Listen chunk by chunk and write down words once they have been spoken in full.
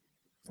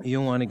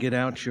You'll want to get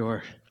out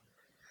your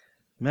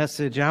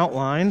message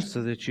outline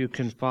so that you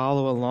can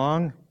follow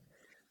along.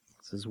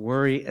 This is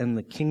Worry and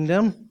the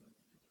Kingdom.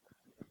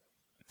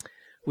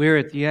 We're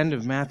at the end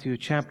of Matthew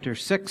chapter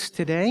 6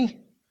 today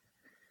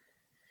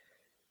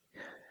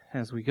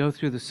as we go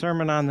through the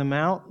Sermon on the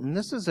Mount. And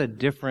this is a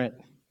different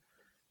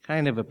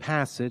kind of a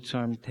passage, so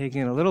I'm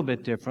taking it a little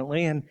bit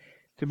differently. And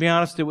to be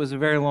honest, it was a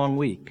very long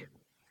week.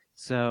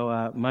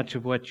 So much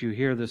of what you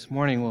hear this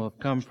morning will have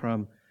come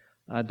from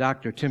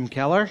Dr. Tim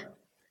Keller.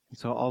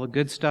 So all the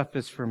good stuff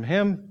is from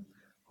him.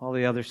 All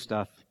the other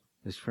stuff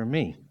is from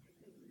me.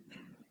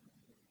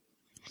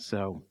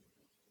 So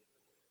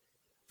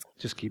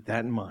just keep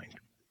that in mind.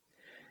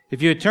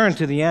 If you turn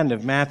to the end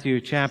of Matthew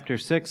chapter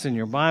 6 in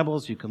your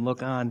Bibles, you can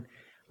look on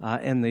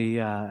in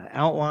the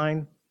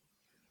outline.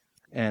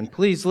 And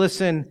please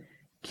listen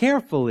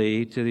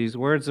carefully to these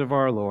words of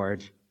our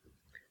Lord,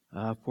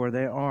 for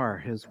they are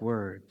His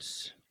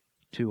words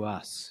to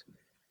us.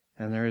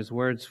 And they're His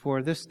words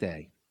for this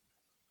day.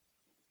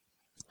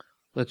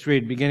 Let's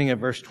read beginning at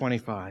verse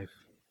 25.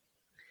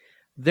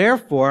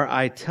 Therefore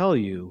I tell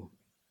you,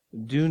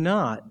 do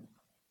not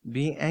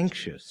be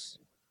anxious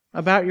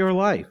about your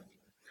life,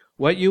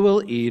 what you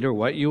will eat or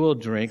what you will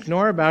drink,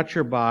 nor about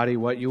your body,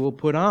 what you will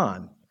put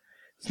on.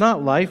 Is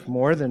not life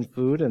more than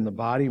food and the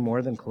body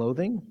more than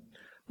clothing?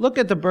 Look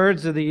at the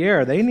birds of the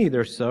air. They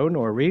neither sow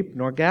nor reap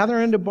nor gather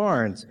into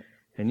barns,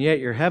 and yet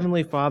your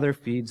heavenly Father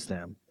feeds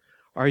them.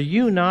 Are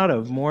you not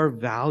of more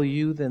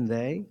value than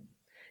they?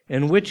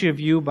 And which of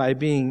you, by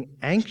being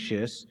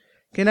anxious,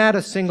 can add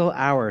a single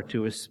hour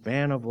to his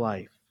span of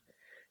life?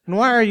 And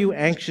why are you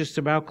anxious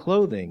about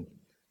clothing?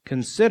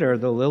 Consider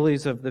the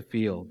lilies of the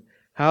field,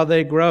 how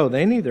they grow.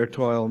 They neither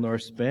toil nor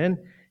spin.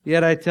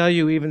 Yet I tell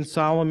you, even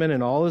Solomon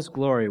in all his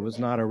glory was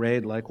not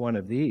arrayed like one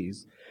of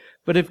these.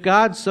 But if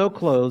God so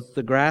clothes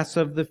the grass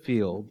of the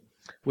field,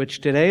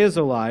 which today is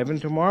alive and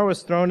tomorrow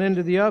is thrown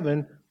into the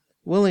oven,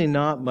 will He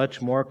not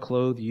much more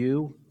clothe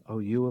you, O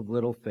you of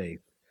little faith?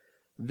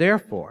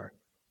 Therefore,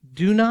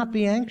 do not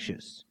be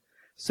anxious,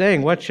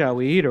 saying, what shall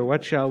we eat, or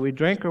what shall we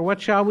drink, or what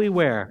shall we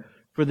wear?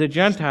 For the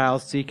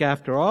Gentiles seek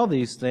after all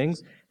these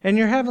things, and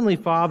your heavenly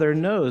Father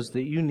knows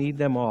that you need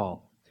them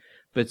all.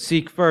 But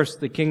seek first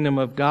the kingdom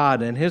of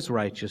God and His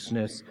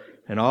righteousness,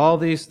 and all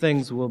these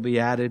things will be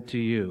added to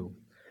you.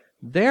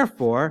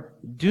 Therefore,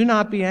 do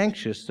not be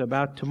anxious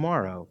about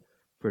tomorrow,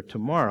 for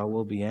tomorrow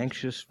will be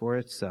anxious for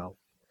itself.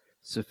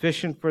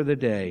 Sufficient for the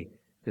day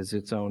is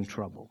its own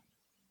trouble.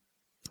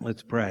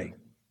 Let's pray.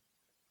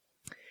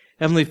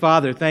 Heavenly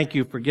Father, thank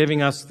you for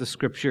giving us the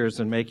Scriptures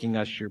and making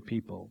us your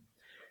people.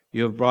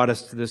 You have brought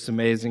us to this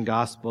amazing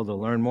gospel to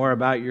learn more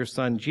about your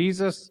Son,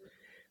 Jesus.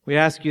 We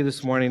ask you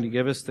this morning to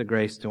give us the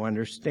grace to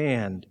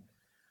understand.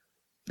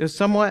 There's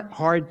somewhat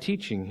hard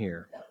teaching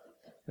here.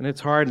 And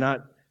it's hard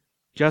not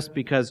just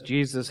because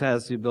Jesus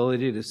has the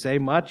ability to say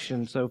much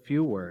in so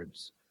few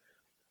words,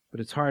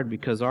 but it's hard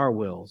because our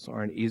wills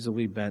aren't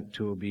easily bent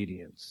to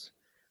obedience.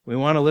 We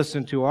want to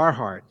listen to our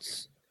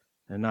hearts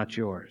and not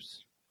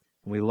yours.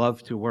 We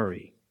love to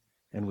worry,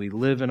 and we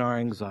live in our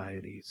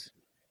anxieties,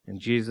 and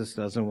Jesus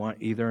doesn't want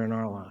either in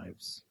our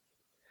lives.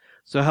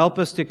 So help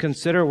us to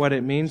consider what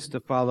it means to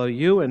follow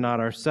you and not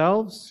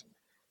ourselves,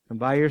 and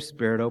by your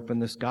Spirit open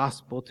this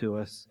gospel to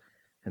us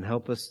and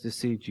help us to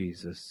see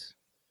Jesus.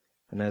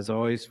 And as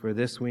always, for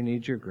this we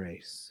need your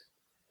grace.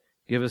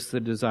 Give us the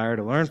desire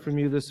to learn from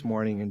you this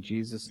morning in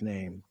Jesus'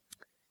 name.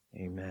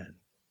 Amen.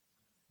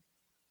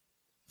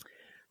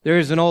 There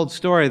is an old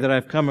story that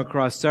I've come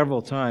across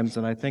several times,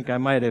 and I think I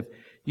might have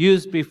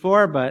used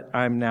before, but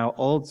I'm now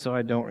old, so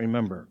I don't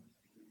remember.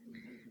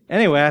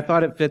 Anyway, I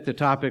thought it fit the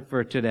topic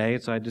for today,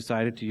 so I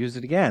decided to use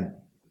it again.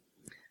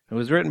 It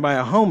was written by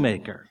a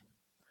homemaker,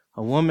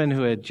 a woman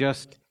who had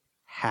just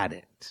had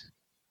it.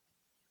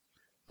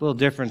 A little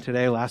different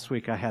today. Last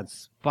week I had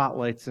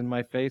spotlights in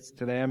my face.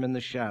 Today I'm in the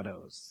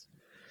shadows.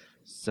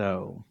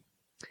 So,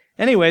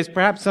 anyways,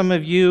 perhaps some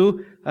of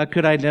you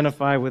could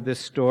identify with this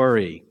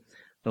story.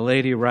 The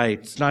lady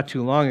writes, not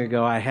too long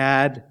ago, I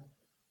had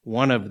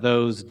one of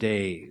those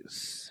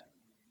days.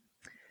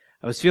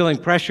 I was feeling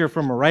pressure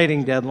from a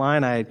writing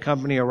deadline. I had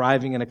company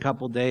arriving in a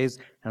couple days,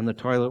 and the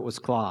toilet was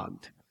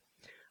clogged.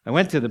 I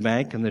went to the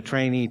bank, and the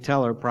trainee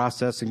teller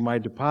processing my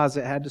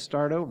deposit had to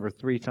start over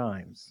 3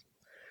 times.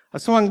 I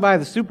swung by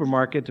the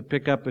supermarket to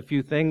pick up a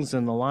few things,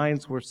 and the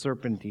lines were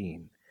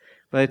serpentine.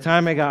 By the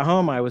time I got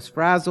home, I was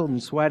frazzled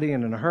and sweaty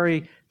and in a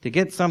hurry to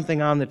get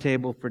something on the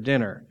table for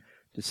dinner.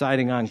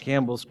 Deciding on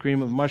Campbell's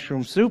cream of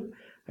mushroom soup,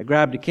 I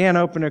grabbed a can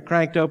opener,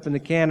 cranked open the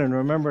can, and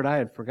remembered I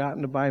had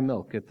forgotten to buy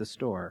milk at the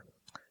store.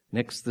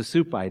 Nixed the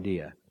soup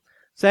idea.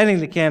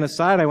 Setting the can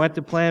aside, I went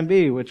to Plan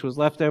B, which was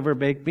leftover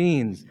baked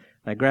beans.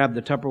 I grabbed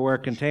the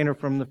Tupperware container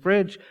from the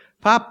fridge,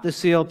 popped the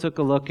seal, took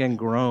a look, and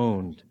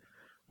groaned.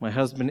 My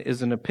husband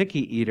isn't a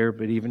picky eater,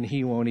 but even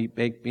he won't eat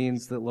baked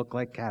beans that look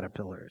like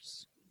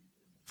caterpillars.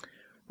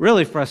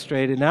 Really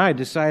frustrated now, I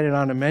decided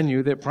on a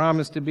menu that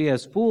promised to be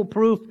as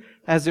foolproof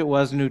as it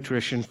was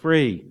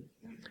nutrition-free.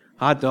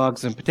 Hot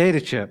dogs and potato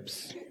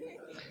chips.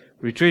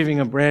 Retrieving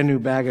a brand new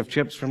bag of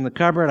chips from the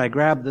cupboard, I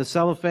grabbed the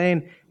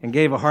cellophane and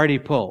gave a hearty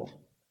pull.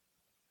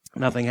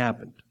 Nothing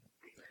happened.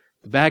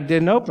 The bag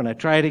didn't open. I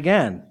tried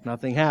again.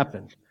 Nothing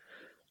happened.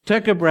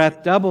 Took a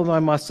breath, doubled my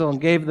muscle, and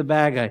gave the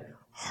bag a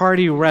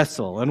hearty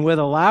wrestle. And with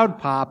a loud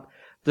pop,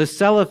 the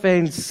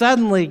cellophane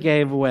suddenly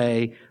gave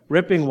way,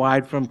 ripping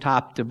wide from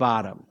top to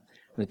bottom.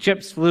 The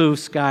chips flew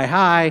sky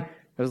high.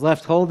 I was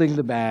left holding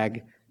the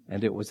bag,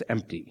 and it was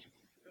empty.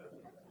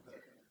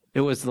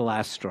 It was the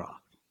last straw.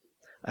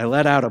 I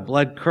let out a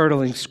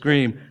blood-curdling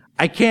scream.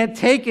 I can't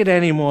take it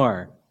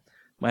anymore.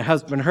 My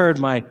husband heard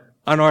my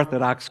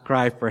unorthodox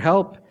cry for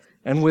help,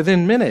 and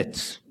within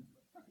minutes,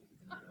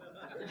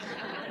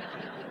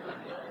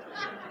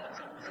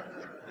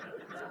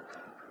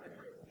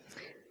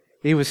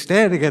 he was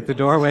standing at the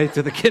doorway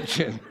to the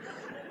kitchen,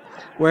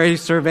 where he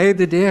surveyed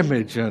the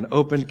damage: an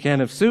opened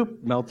can of soup,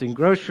 melting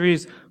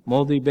groceries,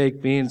 moldy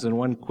baked beans, and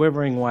one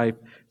quivering wife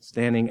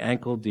standing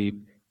ankle deep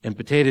in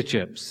potato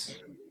chips.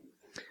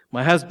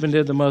 My husband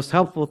did the most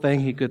helpful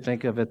thing he could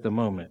think of at the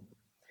moment.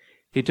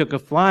 He took a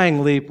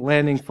flying leap,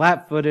 landing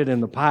flat-footed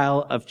in the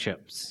pile of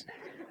chips.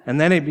 And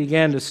then he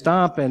began to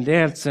stomp and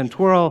dance and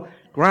twirl,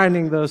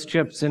 grinding those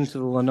chips into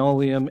the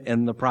linoleum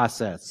in the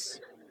process.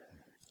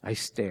 I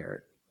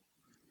stared.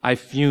 I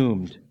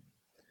fumed.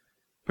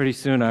 Pretty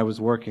soon I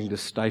was working to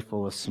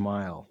stifle a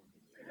smile.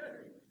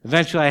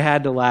 Eventually I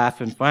had to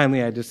laugh, and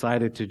finally I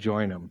decided to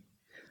join him.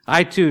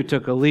 I too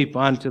took a leap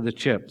onto the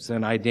chips,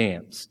 and I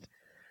danced.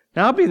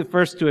 Now I'll be the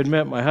first to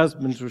admit my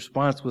husband's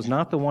response was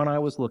not the one I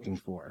was looking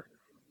for.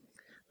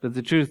 But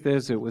the truth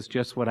is, it was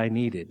just what I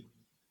needed.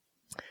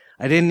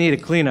 I didn't need a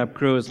cleanup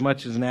crew as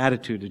much as an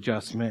attitude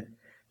adjustment,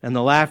 and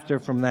the laughter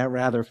from that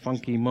rather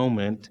funky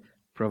moment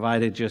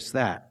provided just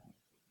that.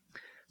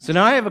 So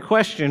now I have a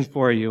question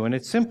for you, and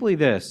it's simply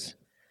this.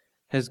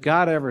 Has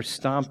God ever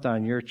stomped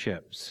on your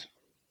chips?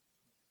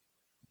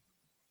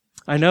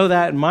 I know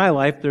that in my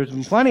life there's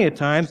been plenty of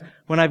times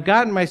when I've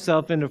gotten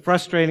myself into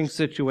frustrating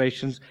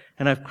situations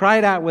and I've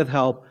cried out with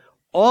help,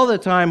 all the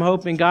time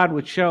hoping God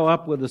would show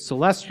up with a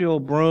celestial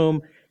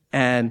broom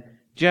and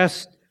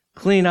just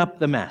clean up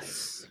the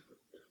mess.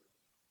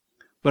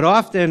 But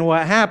often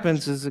what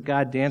happens is that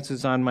God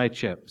dances on my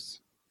chips,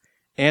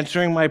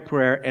 answering my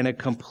prayer in a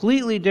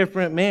completely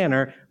different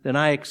manner than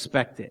I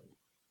expected,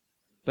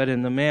 but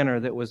in the manner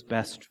that was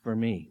best for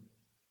me.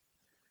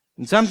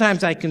 And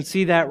sometimes I can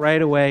see that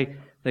right away,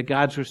 that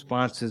God's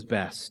response is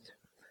best.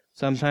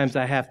 Sometimes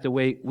I have to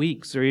wait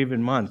weeks or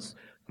even months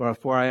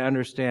before I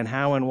understand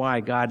how and why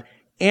God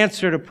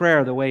answered a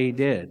prayer the way He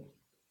did.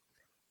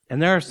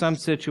 And there are some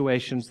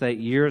situations that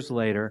years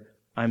later,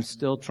 I'm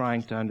still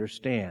trying to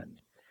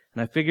understand.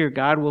 And I figure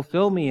God will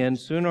fill me in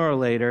sooner or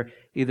later,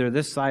 either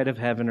this side of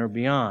heaven or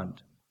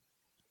beyond.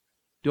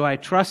 Do I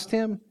trust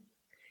Him?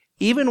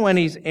 Even when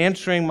He's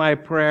answering my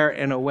prayer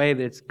in a way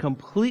that's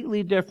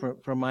completely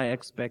different from my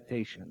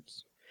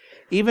expectations.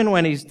 Even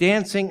when He's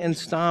dancing and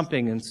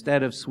stomping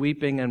instead of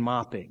sweeping and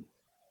mopping.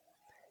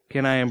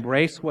 Can I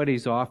embrace what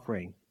He's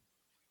offering?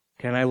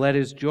 Can I let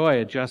His joy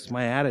adjust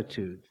my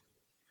attitude?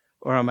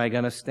 Or am I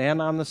going to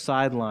stand on the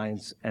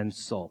sidelines and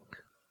sulk?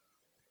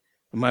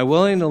 Am I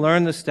willing to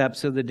learn the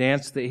steps of the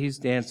dance that He's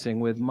dancing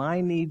with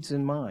my needs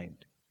in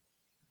mind?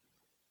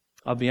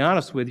 I'll be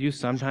honest with you,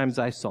 sometimes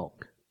I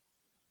sulk.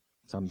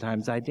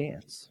 Sometimes I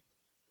dance.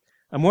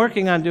 I'm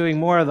working on doing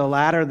more of the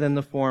latter than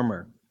the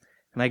former.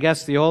 And I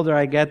guess the older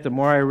I get, the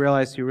more I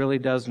realize He really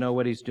does know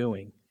what He's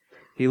doing.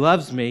 He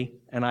loves me,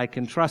 and I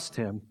can trust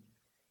Him,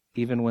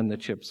 even when the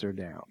chips are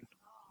down.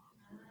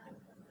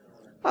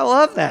 I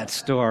love that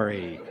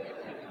story.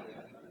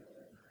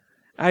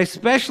 I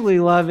especially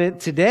love it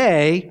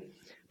today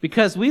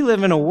because we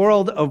live in a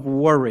world of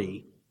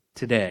worry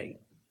today.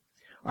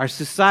 Our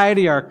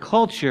society, our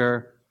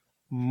culture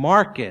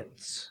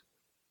markets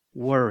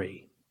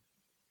worry.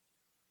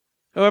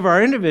 However,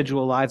 our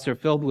individual lives are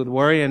filled with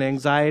worry and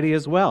anxiety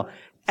as well.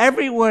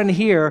 Everyone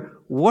here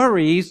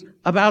worries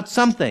about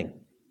something.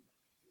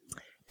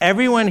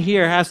 Everyone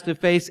here has to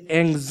face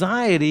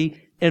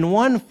anxiety in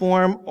one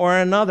form or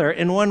another,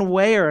 in one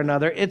way or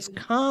another. It's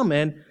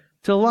common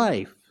to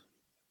life.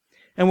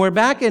 And we're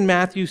back in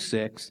Matthew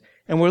 6,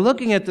 and we're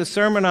looking at the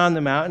Sermon on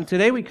the Mount, and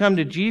today we come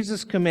to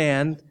Jesus'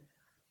 command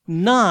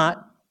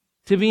not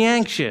to be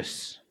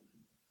anxious.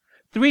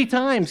 3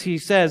 times He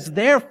says,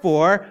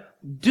 therefore,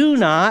 do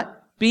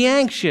not be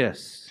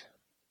anxious.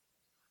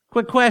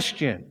 Quick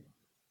question.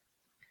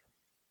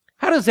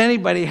 How does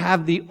anybody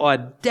have the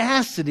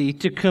audacity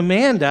to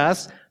command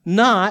us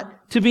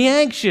not to be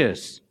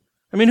anxious?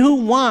 I mean, who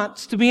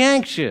wants to be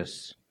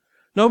anxious?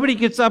 Nobody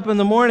gets up in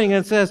the morning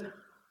and says,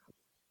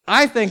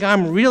 I think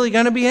I'm really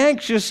going to be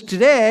anxious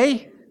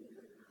today.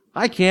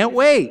 I can't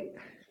wait.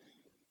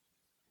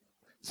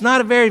 It's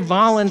not a very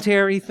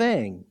voluntary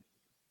thing.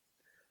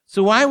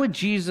 So why would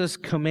Jesus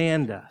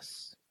command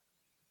us?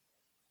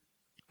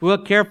 If we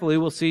look carefully,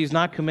 we'll see He's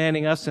not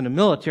commanding us in a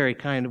military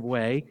kind of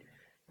way.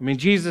 I mean,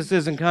 Jesus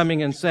isn't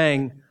coming and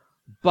saying,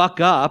 buck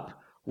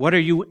up. What are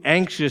you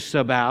anxious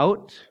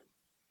about?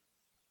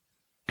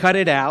 Cut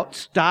it out.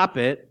 Stop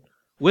it.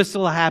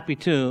 Whistle a happy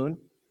tune.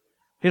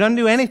 He doesn't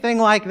do anything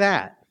like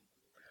that.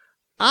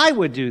 I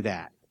would do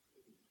that.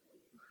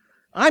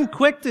 I'm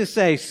quick to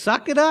say,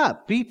 suck it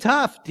up, be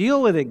tough,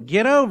 deal with it,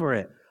 get over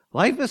it.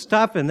 Life is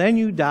tough and then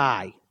you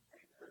die.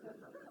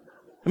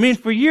 I mean,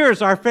 for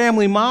years, our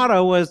family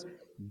motto was,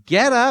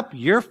 get up,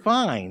 you're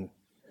fine.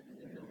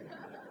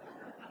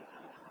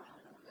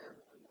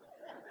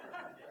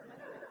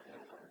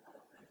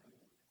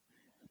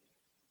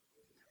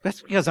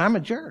 That's because I'm a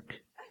jerk.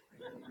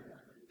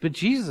 But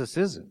Jesus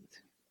isn't.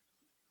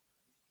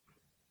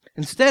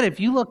 Instead, if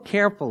you look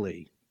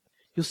carefully,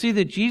 you'll see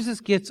that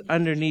Jesus gets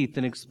underneath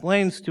and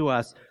explains to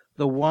us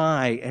the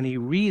why, and he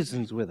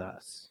reasons with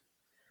us.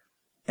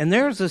 And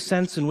there's a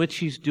sense in which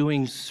he's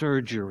doing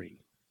surgery.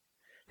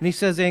 And he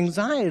says,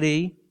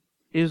 anxiety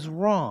is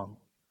wrong.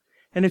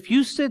 And if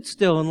you sit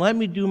still and let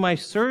me do my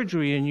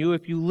surgery in you,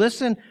 if you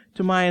listen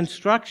to my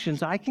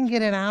instructions, I can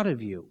get it out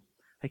of you.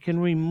 I can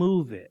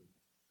remove it.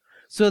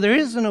 So there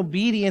is an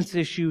obedience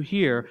issue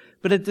here,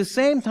 but at the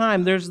same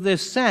time, there's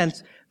this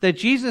sense that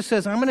Jesus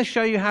says, I'm going to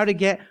show you how to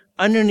get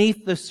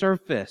underneath the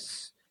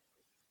surface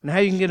and how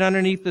you can get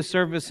underneath the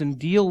surface and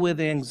deal with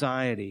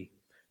anxiety.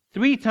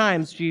 3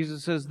 times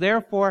Jesus says,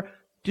 therefore,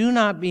 do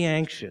not be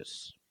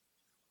anxious.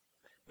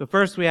 But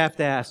first we have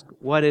to ask,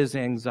 what is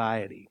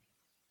anxiety?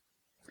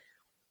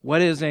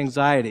 What is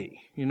anxiety?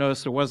 You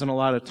notice there wasn't a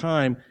lot of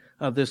time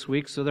this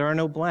week, so there are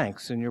no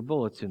blanks in your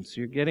bulletin. So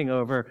you're getting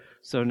over,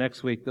 so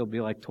next week there'll be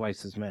like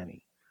twice as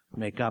many.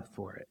 Make up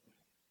for it.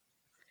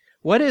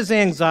 What is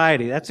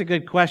anxiety? That's a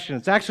good question.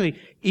 It's actually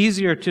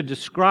easier to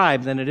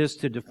describe than it is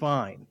to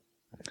define.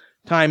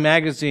 Time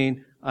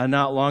magazine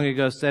not long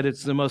ago said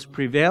it's the most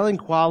prevailing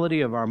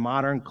quality of our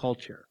modern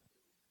culture.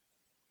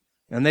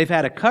 And they've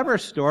had a cover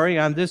story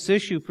on this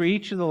issue for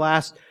each of the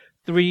last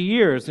 3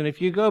 years. And if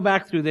you go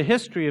back through the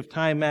history of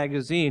Time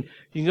magazine,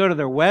 you can go to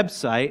their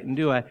website and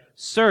do a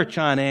search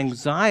on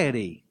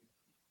anxiety.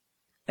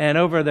 And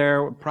over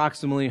their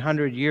approximately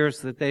 100 years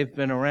that they've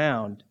been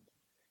around,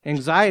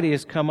 anxiety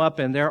has come up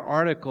in their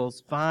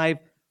articles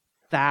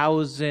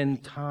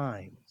 5,000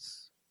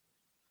 times.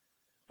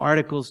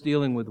 Articles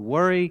dealing with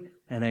worry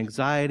and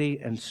anxiety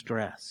and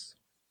stress.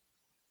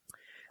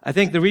 I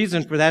think the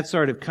reason for that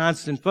sort of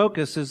constant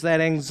focus is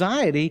that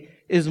anxiety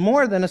is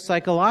more than a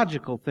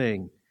psychological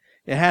thing.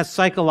 It has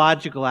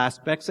psychological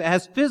aspects, it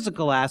has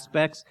physical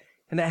aspects,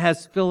 and it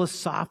has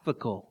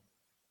philosophical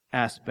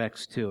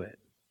aspects to it.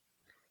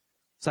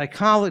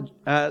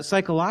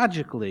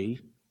 Psychologically,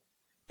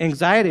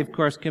 anxiety, of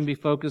course, can be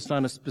focused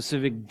on a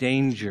specific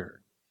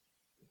danger.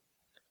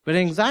 But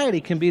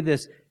anxiety can be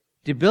this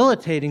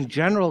debilitating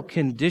general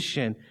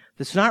condition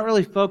that's not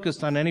really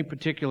focused on any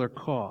particular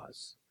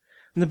cause.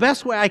 And the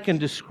best way I can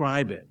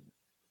describe it,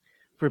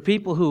 for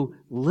people who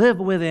live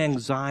with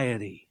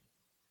anxiety,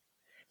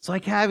 it's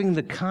like having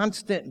the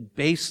constant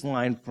bass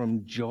line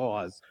from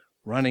Jaws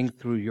running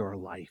through your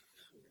life.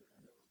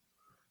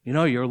 You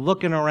know, you're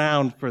looking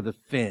around for the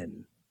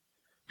fin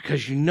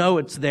because you know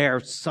it's there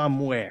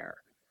somewhere.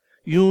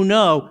 You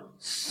know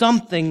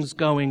something's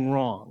going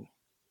wrong.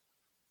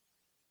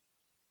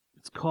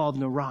 It's called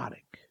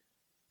neurotic,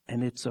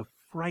 and it's a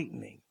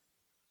frightening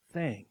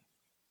thing.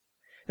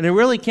 And it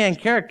really can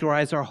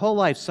characterize our whole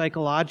life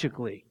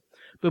psychologically.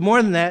 But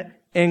more than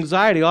that,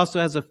 anxiety also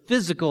has a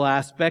physical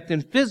aspect,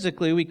 and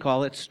physically we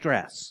call it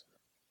stress.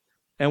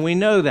 And we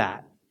know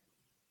that.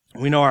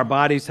 We know our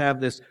bodies have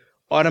this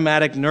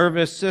automatic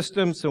nervous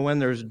system, so when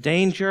there's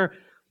danger,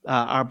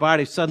 our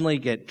bodies suddenly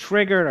get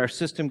triggered. Our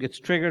system gets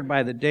triggered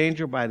by the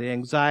danger, by the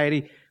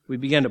anxiety. We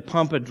begin to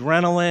pump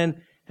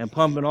adrenaline and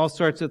pump in all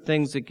sorts of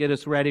things that get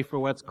us ready for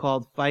what's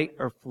called fight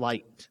or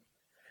flight.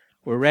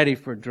 We're ready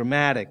for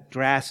dramatic,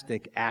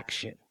 drastic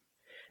action.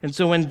 And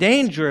so when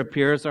danger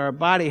appears, our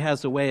body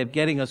has a way of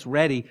getting us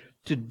ready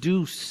to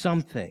do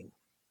something.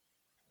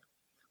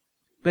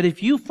 But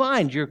if you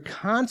find you're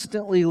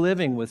constantly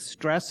living with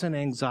stress and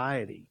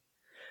anxiety,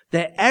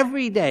 that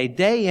every day,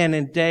 day in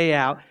and day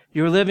out,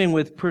 you're living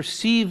with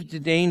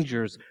perceived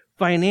dangers,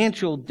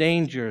 financial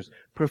dangers,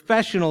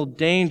 professional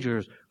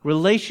dangers,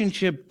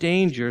 relationship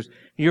dangers,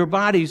 your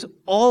body's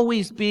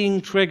always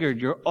being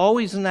triggered, you're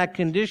always in that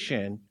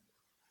condition,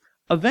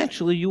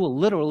 eventually you will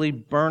literally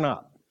burn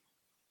up.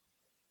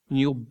 And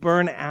you'll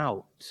burn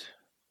out.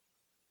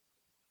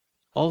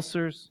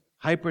 Ulcers,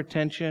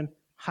 hypertension,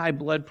 high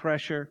blood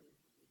pressure.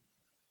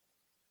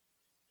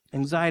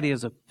 Anxiety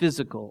has a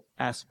physical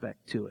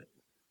aspect to it.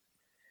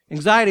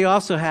 Anxiety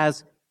also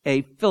has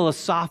a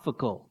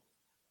philosophical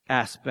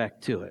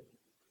aspect to it.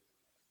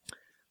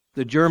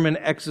 The German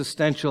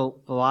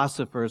existential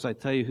philosophers, I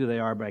tell you who they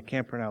are, but I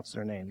can't pronounce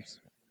their names.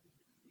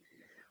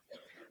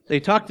 They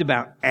talked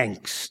about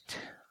angst.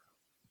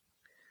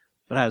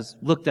 But I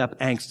looked up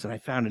angst and I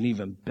found an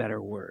even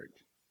better word.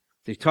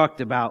 They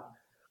talked about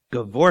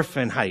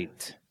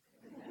Geworfenheit.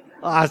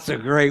 Oh, that's a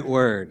great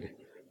word.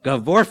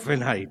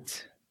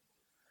 Geworfenheit.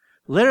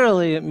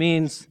 Literally, it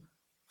means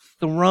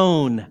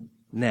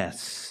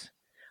thrownness.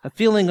 A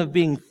feeling of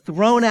being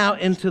thrown out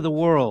into the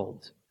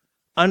world,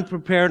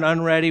 unprepared,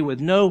 unready,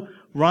 with no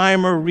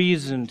rhyme or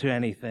reason to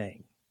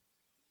anything.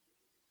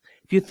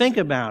 If you think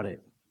about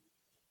it,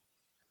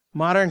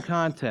 modern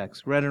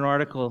context, read an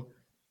article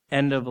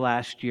end of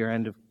last year,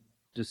 end of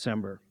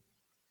December.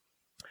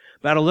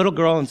 About a little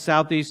girl in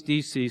southeast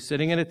D.C.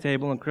 sitting at a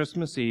table on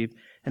Christmas Eve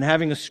and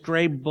having a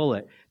stray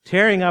bullet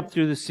tearing up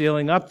through the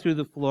ceiling, up through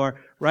the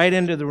floor, right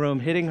into the room,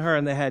 hitting her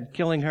in the head,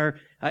 killing her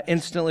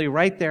instantly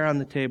right there on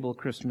the table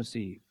Christmas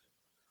Eve.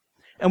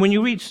 And when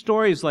you read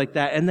stories like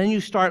that, and then you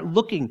start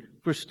looking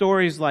for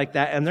stories like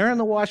that, and they're in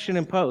the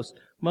Washington Post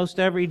most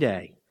every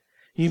day,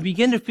 you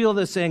begin to feel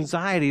this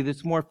anxiety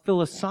that's more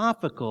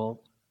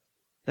philosophical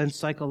than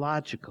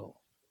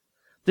psychological.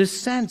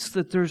 This sense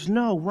that there's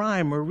no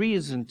rhyme or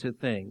reason to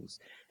things.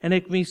 And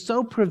it can be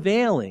so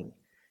prevailing.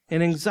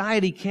 And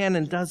anxiety can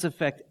and does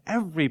affect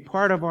every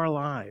part of our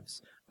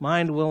lives,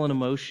 mind, will, and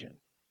emotion.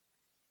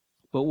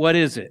 But what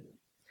is it?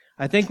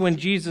 I think when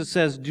Jesus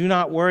says, do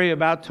not worry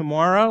about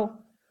tomorrow,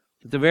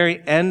 at the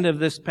very end of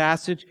this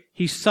passage,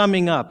 he's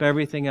summing up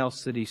everything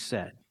else that he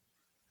said.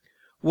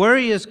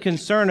 Worry is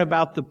concern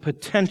about the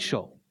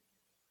potential,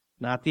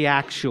 not the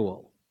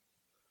actual.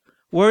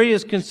 Worry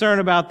is concern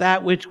about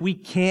that which we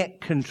can't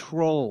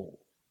control.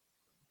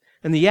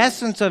 And the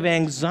essence of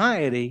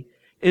anxiety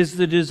is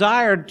the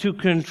desire to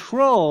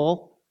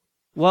control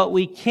what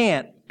we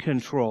can't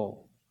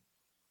control.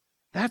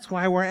 That's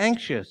why we're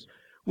anxious.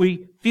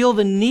 We feel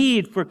the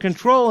need for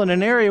control in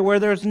an area where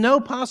there's no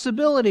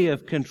possibility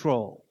of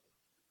control.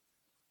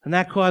 And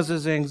that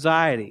causes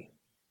anxiety.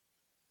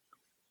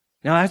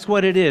 Now that's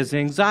what it is.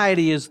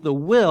 Anxiety is the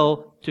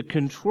will to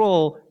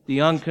control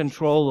the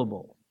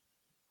uncontrollable.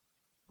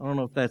 I don't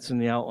know if that's in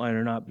the outline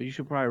or not, but you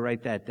should probably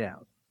write that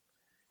down.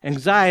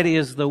 Anxiety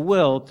is the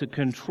will to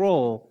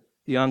control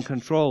the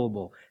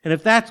uncontrollable. And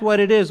if that's what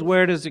it is,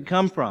 where does it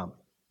come from?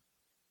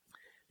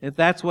 If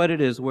that's what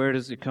it is, where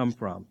does it come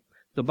from?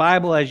 The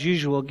Bible, as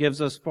usual,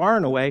 gives us far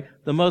and away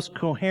the most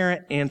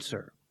coherent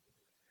answer.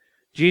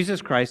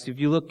 Jesus Christ, if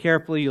you look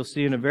carefully, you'll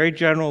see in a very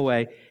general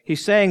way,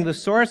 he's saying the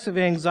source of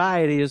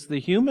anxiety is the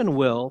human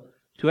will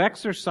to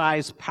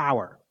exercise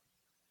power.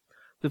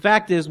 The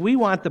fact is, we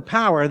want the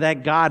power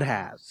that God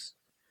has.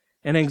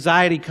 And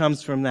anxiety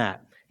comes from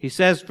that. He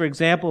says, for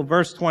example,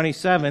 verse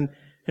 27,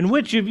 and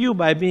which of you,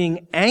 by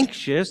being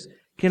anxious,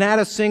 can add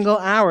a single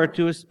hour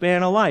to a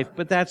span of life?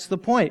 But that's the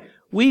point.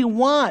 We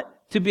want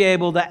to be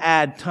able to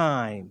add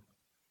time.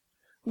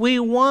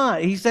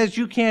 He says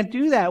you can't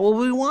do that. Well,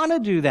 we want to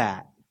do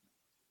that.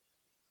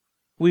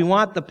 We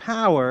want the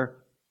power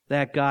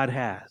that God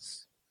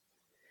has.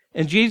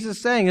 And Jesus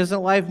is saying,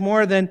 isn't life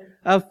more than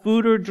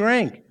food or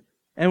drink?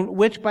 And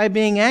which by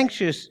being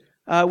anxious,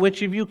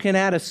 which of you can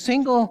add a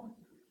single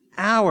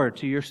hour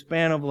to your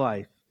span of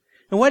life?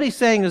 And what he's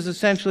saying is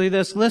essentially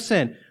this: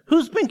 listen,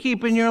 who's been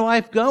keeping your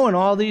life going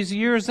all these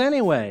years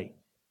anyway?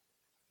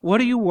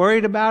 What are you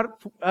worried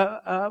about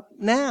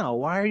now?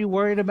 Why are you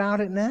worried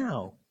about it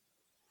now?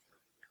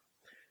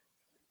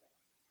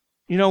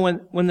 You know,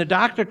 when the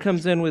doctor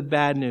comes in with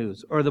bad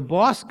news, or the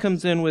boss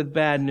comes in with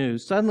bad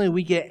news, suddenly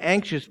we get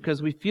anxious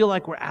because we feel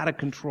like we're out of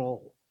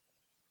control.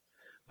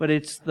 But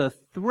it's the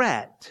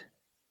threat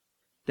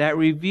that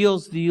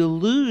reveals the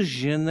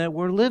illusion that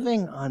we're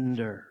living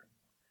under.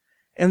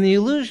 And the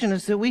illusion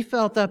is that we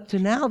felt up to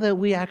now that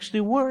we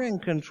actually were in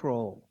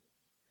control.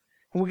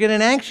 And we're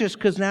getting anxious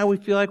because now we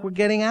feel like we're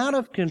getting out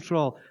of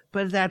control.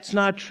 But that's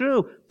not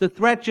true. The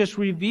threat just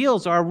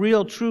reveals our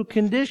real true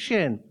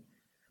condition,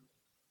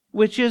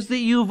 which is that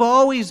you've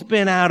always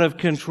been out of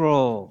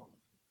control.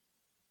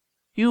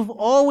 You've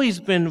always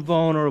been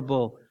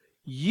vulnerable.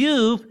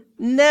 You've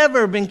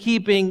never been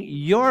keeping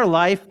your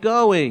life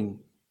going.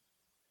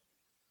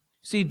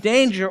 See,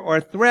 danger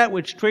or threat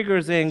which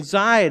triggers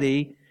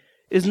anxiety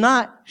is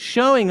not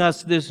showing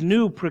us this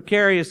new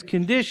precarious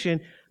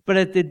condition, but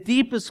at the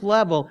deepest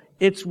level,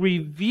 it's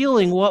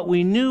revealing what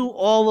we knew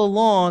all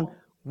along.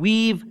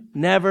 We've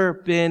never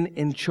been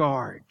in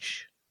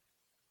charge.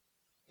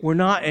 We're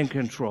not in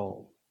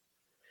control.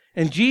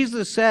 And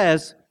Jesus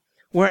says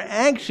we're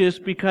anxious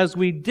because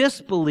we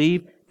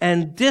disbelieve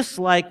and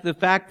dislike the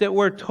fact that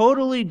we're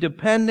totally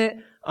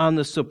dependent on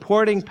the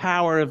supporting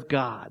power of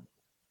God.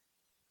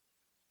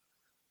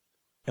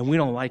 And we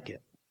don't like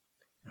it.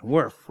 And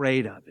we're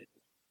afraid of it.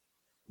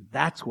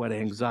 That's what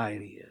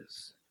anxiety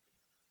is.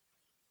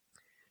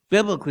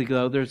 Biblically,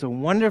 though, there's a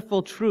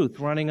wonderful truth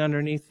running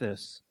underneath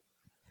this.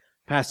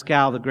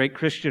 Pascal, the great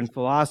Christian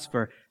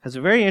philosopher, has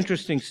a very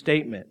interesting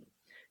statement.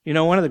 You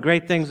know, one of the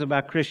great things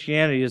about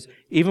Christianity is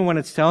even when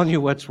it's telling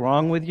you what's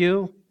wrong with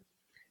you,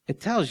 it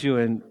tells you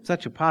in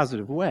such a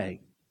positive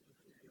way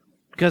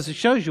because it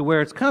shows you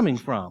where it's coming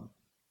from.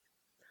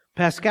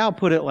 Pascal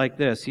put it like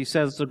this. He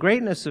says, the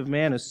greatness of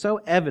man is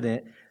so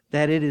evident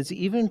that it is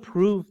even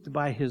proved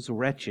by his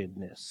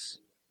wretchedness.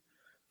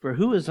 For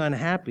who is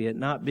unhappy at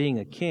not being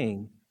a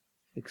king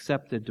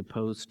except a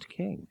deposed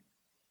king?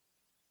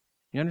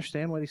 You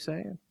understand what he's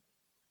saying?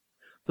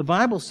 The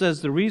Bible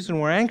says the reason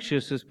we're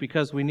anxious is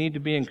because we need to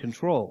be in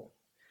control.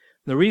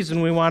 The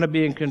reason we want to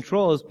be in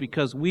control is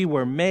because we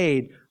were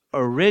made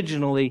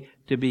originally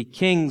to be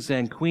kings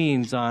and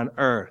queens on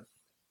earth.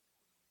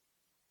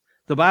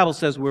 The Bible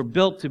says we're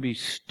built to be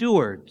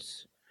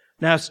stewards.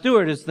 Now, a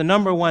steward is the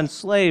number one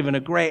slave in a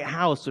great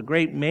house, a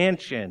great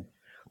mansion.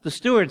 The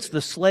steward's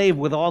the slave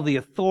with all the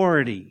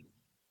authority.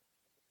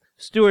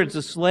 Steward's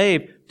a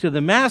slave to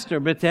the master,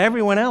 but to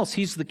everyone else,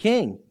 he's the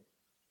king.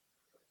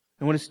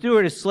 And when a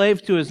steward is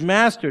slave to his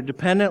master,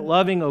 dependent,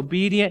 loving,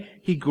 obedient,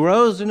 he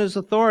grows in his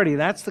authority.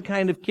 That's the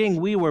kind of king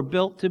we were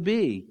built to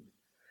be.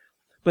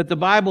 But the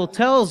Bible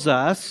tells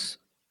us,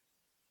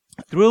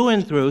 through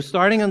and through,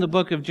 starting in the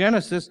book of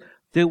Genesis,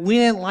 that we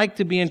didn't like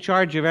to be in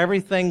charge of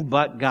everything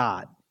but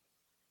God.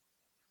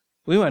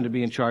 We wanted to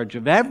be in charge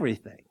of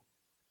everything.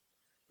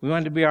 We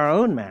wanted to be our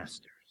own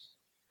masters.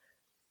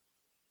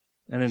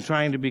 And in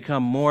trying to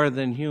become more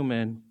than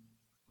human,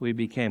 we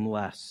became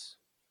less.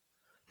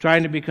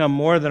 Trying to become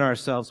more than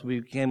ourselves, we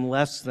became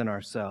less than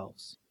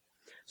ourselves.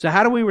 So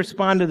how do we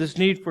respond to this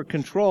need for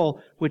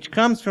control, which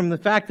comes from the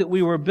fact that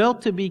we were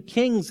built to be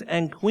kings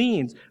and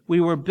queens? We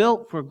were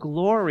built for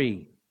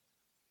glory.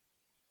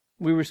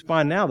 We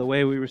respond now the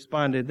way we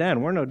responded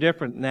then. We're no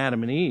different than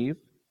Adam and Eve.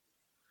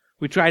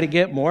 We try to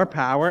get more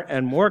power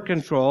and more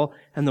control,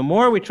 and the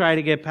more we try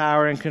to get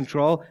power and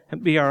control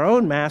and be our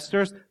own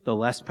masters, the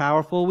less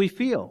powerful we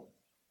feel.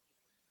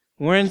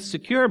 We're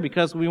insecure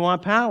because we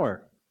want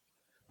power.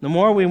 The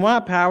more we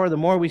want power, the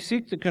more we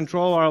seek to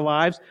control our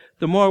lives,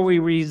 the more we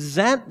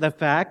resent the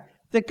fact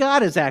that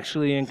God is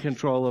actually in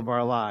control of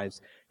our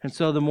lives. And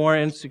so the more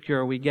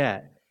insecure we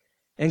get.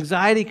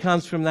 Anxiety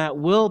comes from that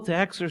will to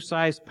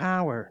exercise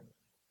power.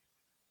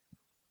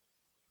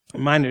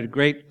 I'm reminded a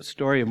great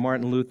story of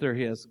Martin Luther.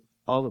 He has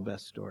all the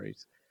best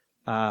stories.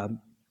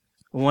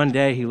 One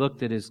day he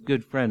looked at his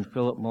good friend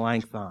Philip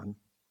Melanchthon,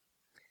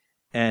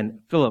 and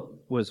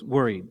Philip was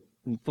worried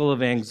and full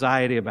of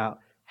anxiety about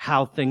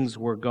how things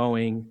were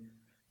going,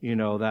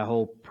 that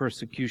whole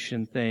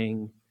persecution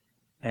thing.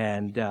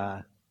 And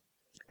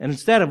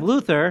instead of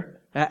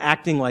Luther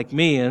acting like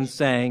me and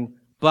saying,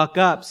 buck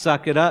up,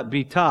 suck it up,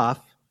 be tough,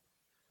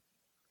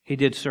 he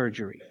did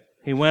surgery.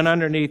 He went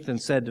underneath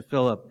and said to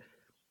Philip,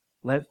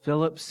 let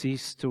Philip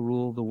cease to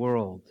rule the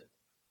world.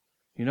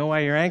 You know why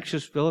you're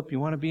anxious, Philip? You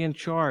want to be in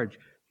charge.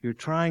 You're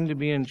trying to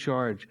be in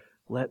charge.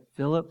 Let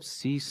Philip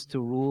cease to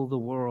rule the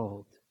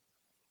world.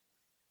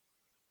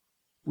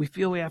 We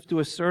feel we have to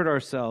assert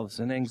ourselves,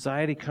 and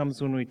anxiety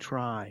comes when we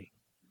try.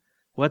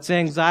 What's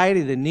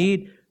anxiety? The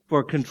need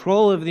for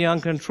control of the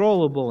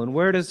uncontrollable. And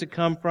where does it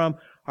come from?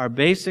 Our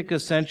basic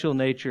essential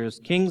nature as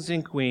kings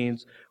and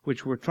queens,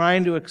 which we're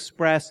trying to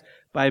express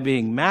by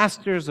being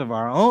masters of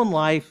our own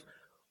life,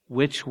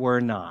 which we're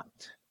not.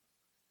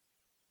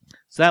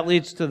 So that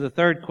leads to the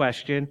third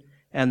question,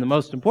 and the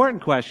most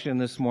important question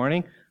this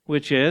morning,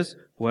 which is,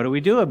 what do we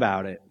do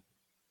about it?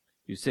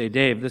 You say,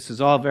 Dave, this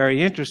is all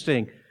very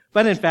interesting,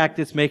 but in fact,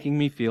 it's making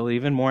me feel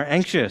even more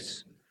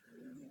anxious.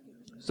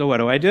 So what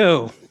do I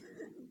do?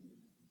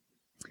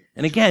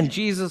 And again,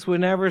 Jesus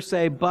would never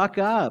say, buck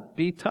up,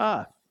 be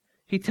tough.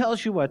 He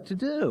tells you what to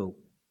do.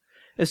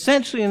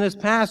 Essentially, in this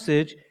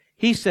passage,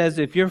 he says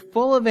if you're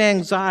full of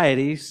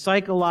anxiety,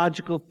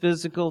 psychological,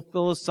 physical,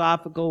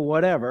 philosophical,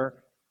 whatever,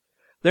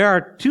 there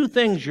are two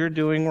things you're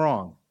doing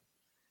wrong.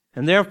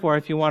 And therefore,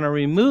 if you want to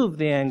remove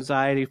the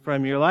anxiety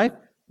from your life,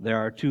 there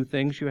are two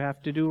things you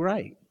have to do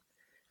right.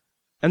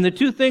 And the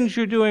two things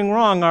you're doing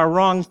wrong are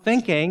wrong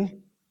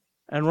thinking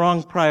and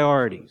wrong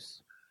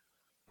priorities.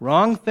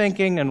 Wrong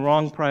thinking and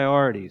wrong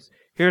priorities.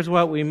 Here's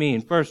what we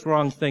mean. First,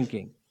 wrong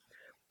thinking.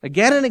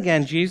 Again and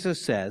again,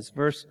 Jesus says,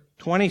 verse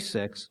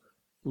 26,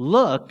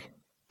 look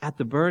at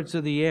the birds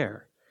of the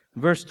air.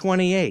 Verse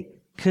 28,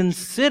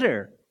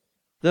 consider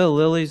the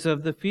lilies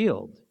of the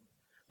field.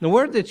 The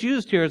word that's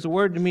used here is a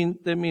word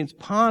that means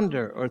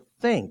ponder or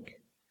think.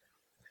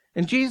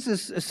 And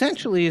Jesus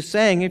essentially is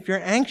saying, if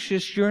you're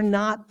anxious, you're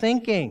not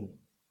thinking.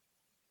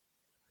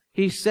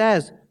 He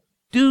says,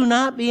 do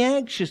not be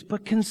anxious,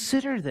 but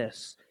consider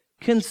this.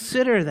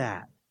 Consider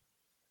that.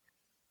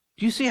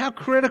 Do you see how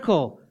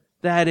critical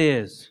that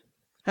is?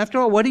 After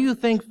all, what do you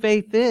think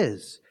faith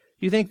is?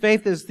 Do you think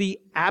faith is the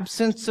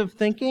absence of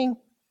thinking?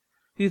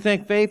 Do you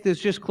think faith is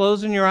just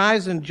closing your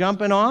eyes and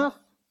jumping off?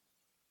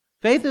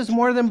 Faith is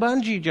more than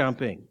bungee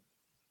jumping.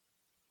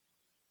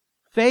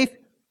 Faith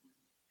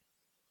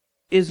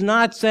is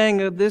not saying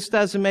that this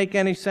doesn't make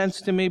any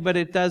sense to me, but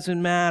it doesn't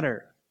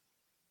matter.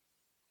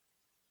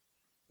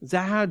 Is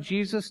that how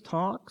Jesus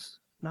talks?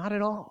 Not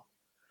at all.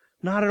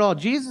 Not at all.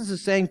 Jesus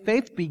is saying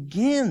faith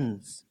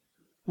begins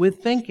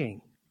with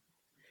thinking.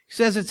 He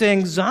says it's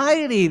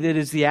anxiety that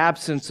is the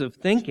absence of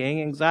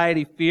thinking,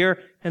 anxiety, fear,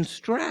 and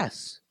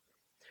stress.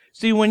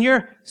 See, when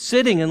you're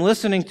sitting and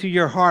listening to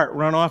your heart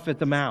run off at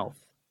the mouth,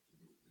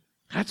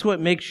 that's what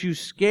makes you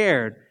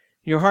scared.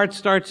 Your heart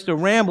starts to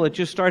ramble. It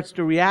just starts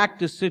to react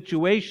to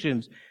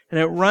situations, and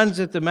it runs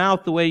at the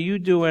mouth the way you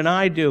do and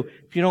I do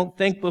if you don't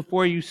think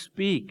before you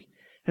speak.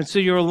 And so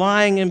you're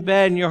lying in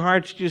bed and your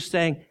heart's just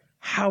saying,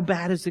 how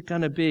bad is it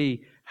going to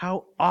be?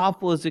 How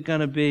awful is it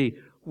going to be?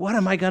 What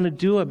am I going to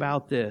do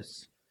about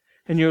this?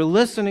 And you're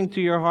listening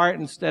to your heart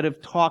instead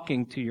of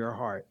talking to your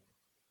heart.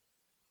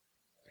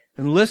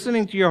 And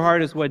listening to your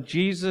heart is what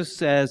Jesus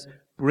says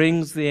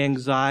brings the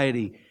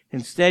anxiety.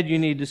 Instead, you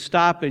need to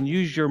stop and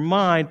use your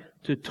mind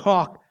to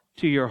talk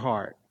to your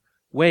heart.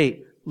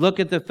 Wait, look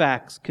at the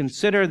facts.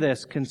 Consider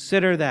this,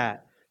 consider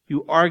that.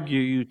 You argue,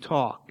 you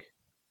talk.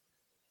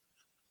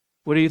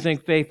 What do you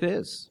think faith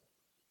is?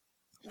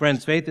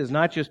 Friends, faith is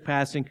not just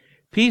passing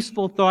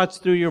peaceful thoughts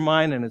through your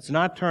mind, and it's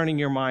not turning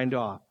your mind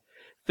off.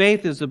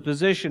 Faith is a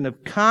position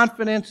of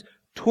confidence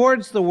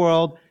towards the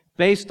world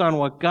based on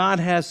what God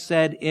has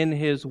said in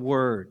His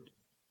Word.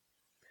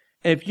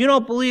 If you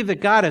don't believe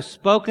that God has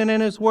spoken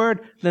in His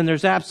Word, then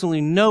there's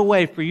absolutely no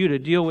way for you to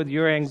deal with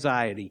your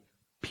anxiety,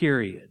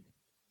 period.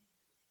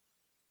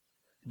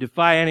 I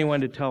defy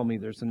anyone to tell me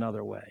there's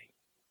another way.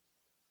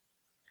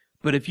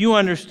 But if you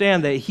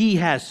understand that He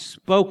has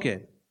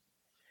spoken,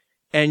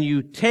 and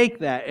you take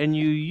that and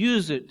you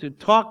use it to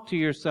talk to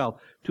yourself,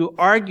 to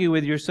argue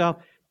with yourself,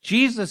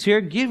 Jesus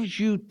here gives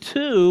you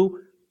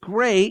two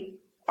great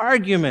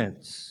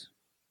arguments.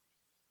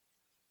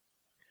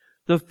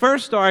 The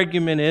first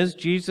argument is,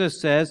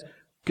 Jesus says,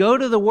 go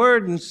to the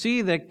Word and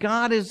see that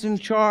God is in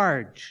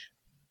charge.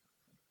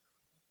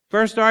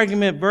 First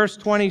argument, verse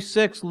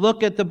 26,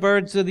 look at the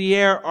birds of the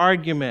air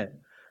argument.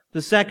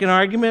 The second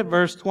argument,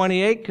 verse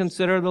 28,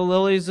 consider the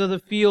lilies of the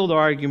field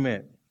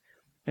argument.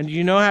 And do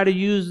you know how to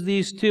use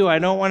these two? I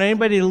don't want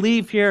anybody to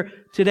leave here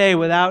today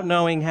without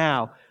knowing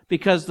how.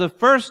 Because the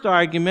first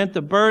argument,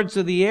 the birds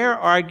of the air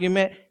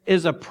argument,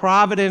 is a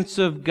providence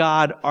of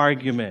God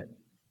argument.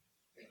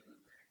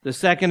 The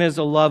second is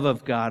a love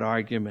of God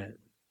argument.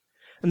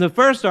 In the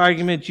first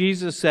argument,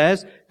 Jesus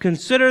says,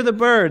 consider the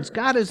birds.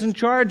 God is in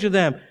charge of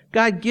them.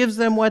 God gives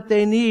them what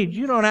they need.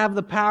 You don't have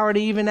the power to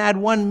even add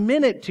 1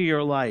 minute to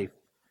your life.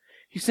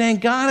 He's saying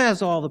God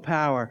has all the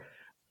power.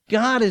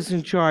 God is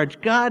in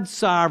charge. God's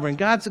sovereign.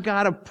 God's a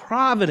God of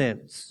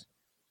providence.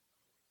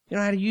 You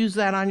know how to use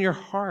that on your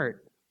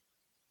heart.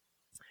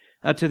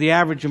 To the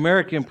average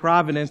American,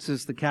 Providence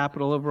is the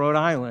capital of Rhode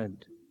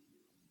Island.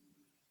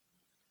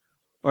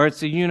 Or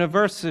it's a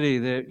university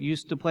that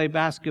used to play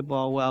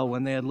basketball well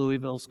when they had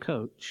Louisville's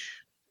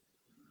coach.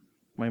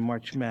 My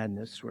March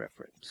Madness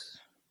reference.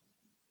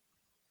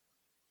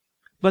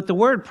 But the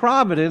word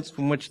providence,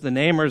 from which the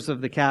namers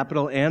of the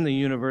capital and the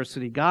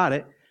university got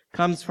it,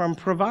 comes from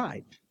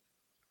provide.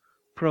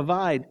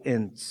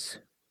 Providence.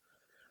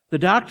 The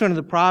doctrine of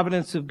the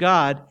providence of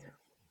God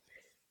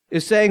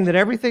is saying that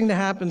everything that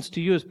happens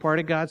to you is part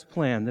of God's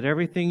plan, that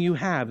everything you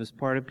have is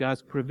part of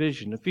God's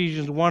provision.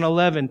 Ephesians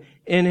 1:11,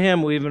 in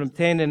Him we've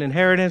obtained an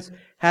inheritance,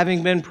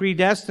 having been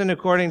predestined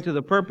according to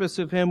the purpose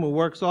of Him who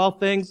works all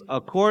things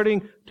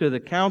according to the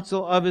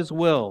counsel of His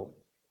will.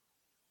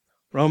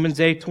 Romans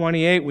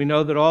 8:28, we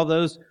know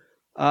that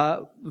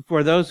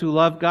for those who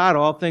love God,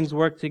 all things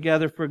work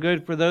together for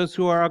good for those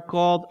who are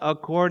called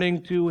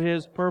according to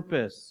His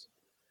purpose.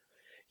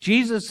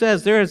 Jesus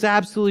says there is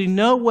absolutely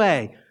no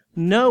way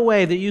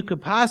that you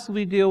could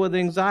possibly deal with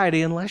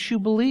anxiety unless you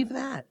believe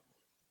that.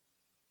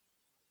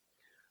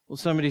 Well,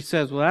 somebody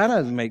says, well, that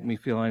doesn't make me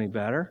feel any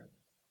better.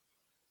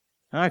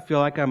 I feel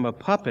like I'm a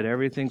puppet.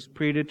 Everything's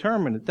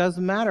predetermined. It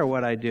doesn't matter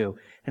what I do.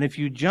 And if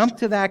you jump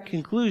to that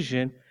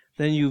conclusion,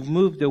 then you've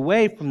moved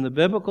away from the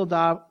biblical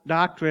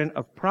doctrine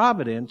of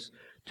providence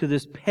to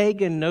this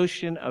pagan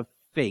notion of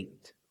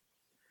fate.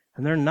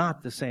 And they're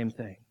not the same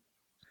thing.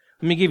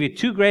 Let me give you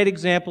two great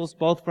examples,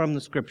 both from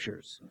the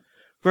Scriptures.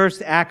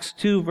 First, Acts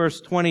 2, verse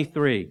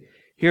 23.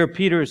 Here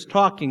Peter is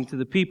talking to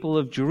the people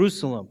of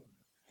Jerusalem.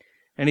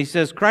 And he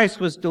says, Christ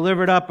was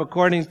delivered up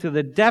according to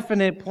the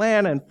definite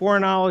plan and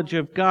foreknowledge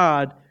of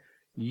God,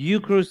 you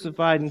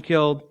crucified and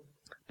killed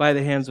by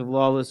the hands of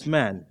lawless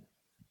men.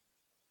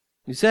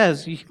 He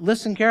says,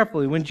 listen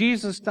carefully, when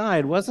Jesus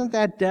died, wasn't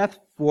that death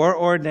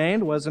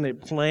foreordained? Wasn't it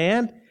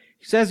planned?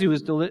 He says he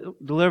was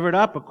delivered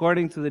up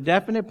according to the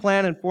definite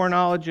plan and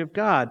foreknowledge of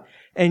God.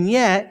 And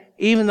yet,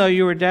 even though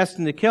you were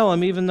destined to kill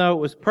him, even though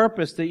it was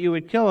purposed that you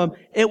would kill him,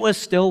 it was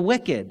still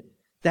wicked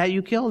that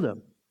you killed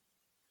him.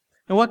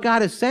 And what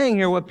God is saying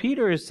here, what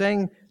Peter is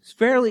saying, is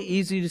fairly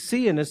easy to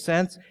see in a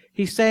sense.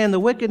 He's saying the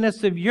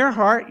wickedness of your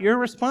heart, you're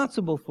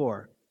responsible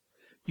for.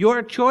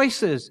 Your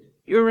choices,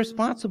 you're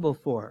responsible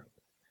for.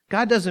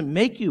 God doesn't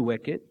make you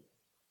wicked,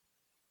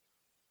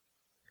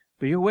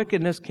 but your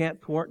wickedness can't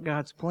thwart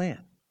God's plan.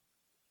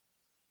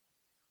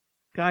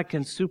 God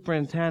can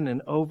superintend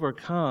and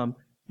overcome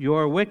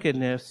your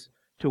wickedness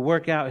to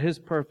work out His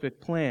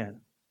perfect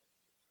plan.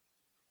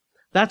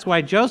 That's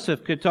why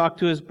Joseph could talk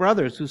to his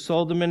brothers who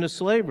sold him into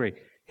slavery.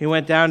 He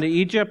went down to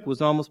Egypt,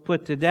 was almost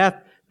put to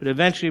death, but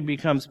eventually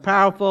becomes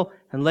powerful,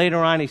 and later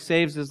on he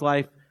saves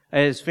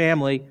his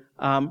family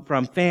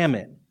from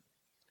famine.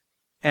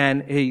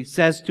 And he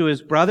says to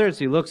his brothers,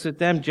 he looks at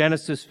them,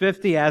 Genesis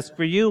 50, as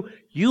for you,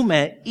 you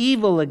meant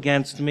evil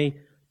against me,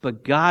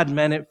 but God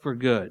meant it for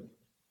good,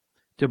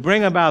 to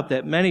bring about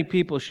that many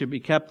people should be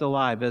kept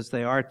alive as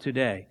they are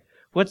today.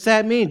 What's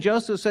that mean?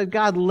 Joseph said,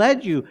 God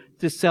led you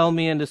to sell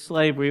me into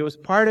slavery. It was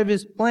part of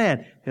His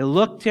plan. It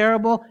looked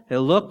terrible. It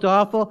looked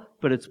awful,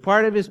 but it's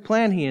part of His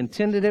plan. He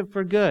intended it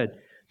for good.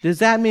 Does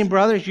that mean,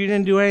 brothers, you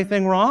didn't do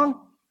anything wrong?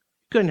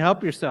 You couldn't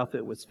help yourself.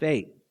 It was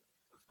fate.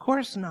 Of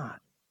course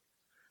not.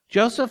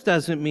 Joseph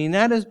doesn't mean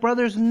that. His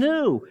brothers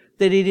knew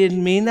that he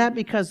didn't mean that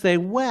because they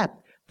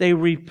wept. They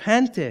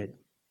repented.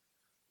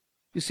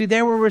 You see,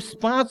 they were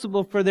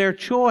responsible for their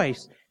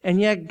choice, and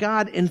yet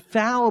God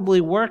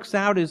infallibly works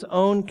out His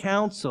own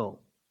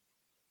counsel.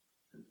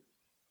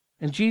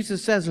 And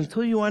Jesus says,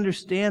 until you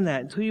understand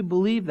that, until you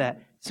believe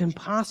that, it's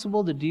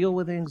impossible to deal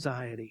with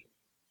anxiety.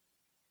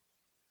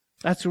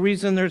 That's the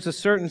reason there's a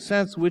certain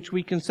sense which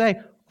we can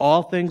say,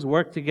 all things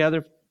work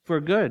together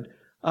for good,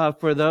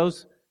 for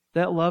those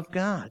that love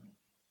God.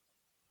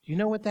 Do you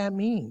know what that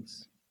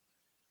means?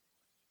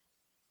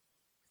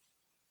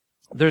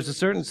 There's a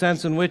certain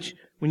sense in which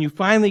when you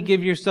finally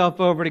give yourself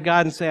over to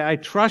God and say, I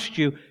trust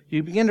you,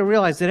 you begin to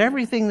realize that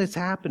everything that's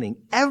happening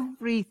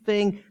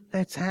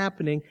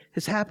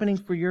is happening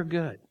for your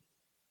good.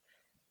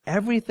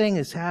 Everything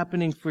is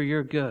happening for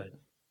your good.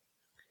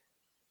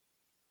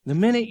 The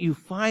minute you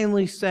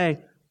finally say,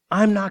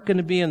 I'm not going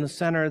to be in the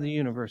center of the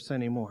universe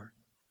anymore.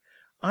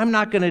 I'm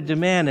not going to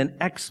demand an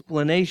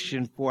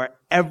explanation for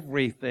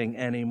everything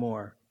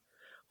anymore.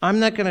 I'm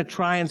not going to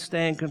try and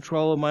stay in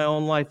control of my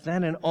own life.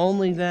 Then and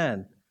only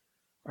then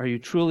are you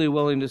truly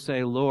willing to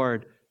say,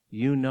 Lord,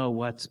 you know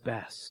what's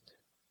best.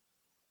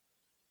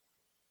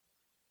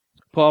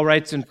 Paul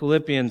writes in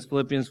Philippians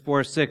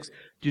 4:6,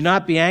 do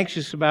not be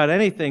anxious about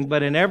anything,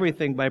 but in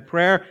everything, by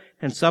prayer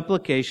and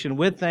supplication,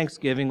 with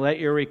thanksgiving, let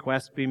your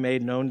requests be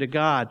made known to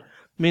God.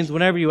 It means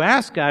whenever you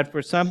ask God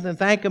for something,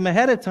 thank Him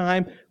ahead of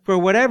time for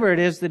whatever it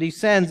is that He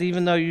sends,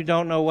 even though you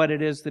don't know what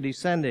it is that He's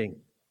sending.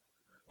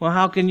 Well,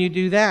 how can you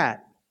do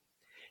that?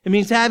 It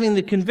means having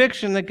the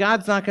conviction that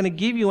God's not going to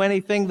give you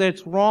anything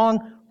that's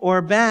wrong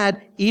or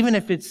bad, even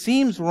if it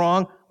seems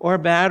wrong or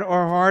bad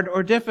or hard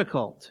or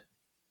difficult.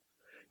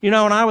 You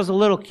know, when I was a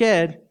little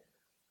kid,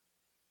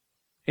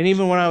 and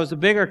even when I was a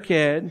bigger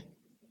kid,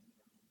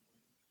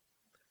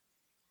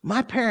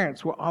 my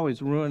parents were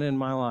always ruining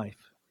my life.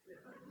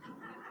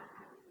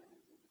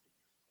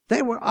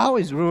 They were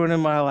always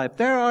ruining my life.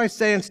 They were always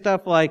saying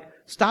stuff like,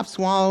 stop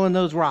swallowing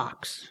those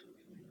rocks.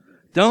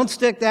 Don't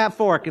stick that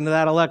fork into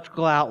that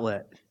electrical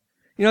outlet.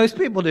 You know, these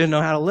people didn't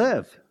know how to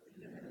live.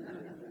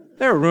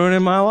 They were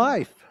ruining my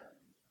life.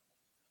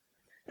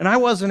 And I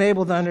wasn't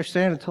able to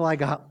understand until I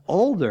got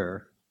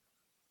older.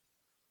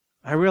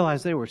 I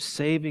realized they were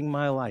saving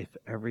my life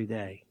every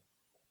day.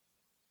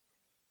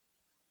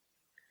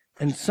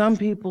 And some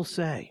people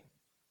say,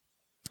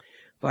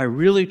 if I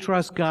really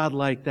trust God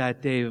like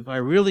that, Dave, if I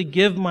really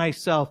give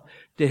myself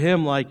to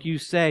Him like you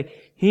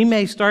say, He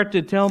may start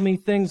to tell me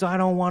things I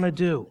don't want to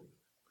do.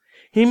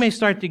 He may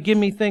start to give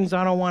me things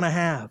I don't want to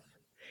have.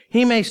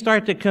 He may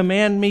start to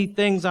command me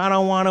things I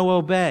don't want to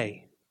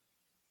obey.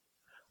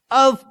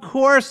 Of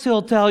course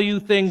He'll tell you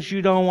things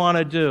you don't want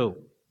to do.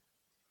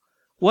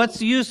 What's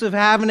the use of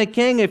having a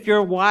king if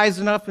you're wise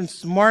enough and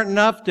smart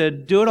enough to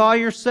do it all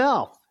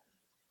yourself?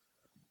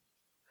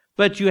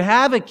 But you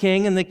have a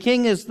king, and the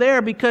king is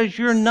there because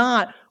you're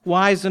not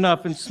wise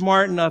enough and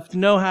smart enough to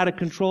know how to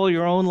control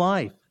your own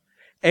life.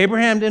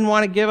 Abraham didn't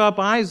want to give up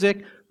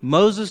Isaac.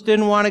 Moses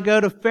didn't want to go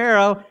to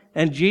Pharaoh.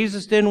 And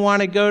Jesus didn't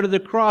want to go to the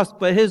cross.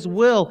 But His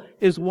will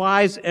is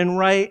wise and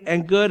right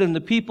and good. And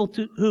the people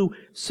who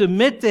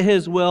submit to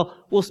His will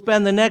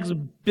spend the next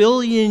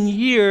billion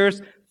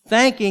years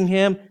thanking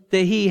Him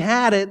that He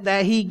had it,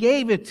 that He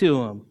gave it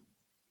to them.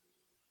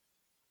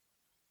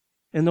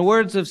 In the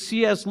words of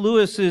C.S.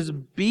 Lewis's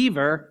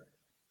Beaver,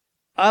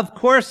 of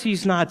course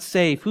He's not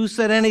safe. Who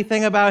said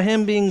anything about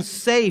Him being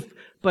safe?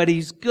 But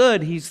He's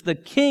good. He's the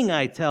king,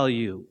 I tell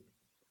you.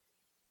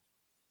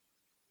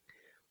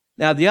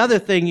 Now, the other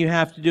thing you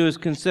have to do is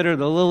consider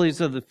the lilies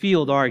of the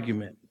field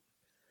argument.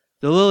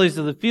 The lilies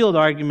of the field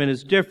argument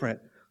is different.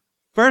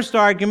 First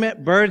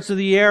argument, birds of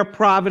the air,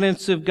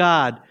 providence of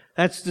God.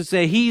 That's to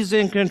say, He's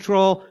in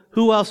control.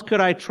 Who else could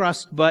I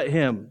trust but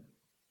Him?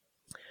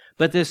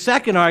 But the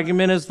second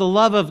argument is the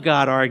love of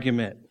God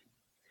argument.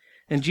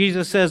 And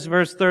Jesus says,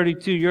 verse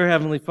 32, your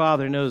heavenly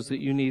Father knows that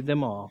you need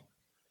them all.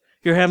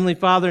 Your heavenly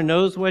Father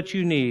knows what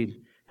you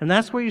need. And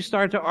that's where you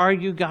start to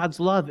argue God's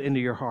love into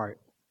your heart.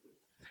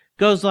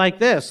 It goes like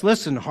this.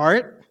 Listen,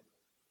 heart.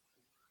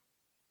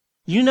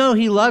 You know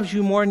He loves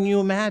you more than you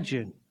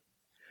imagine.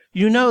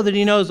 You know that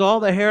He knows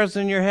all the hairs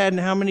on your head and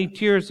how many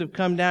tears have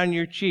come down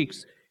your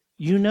cheeks.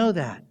 You know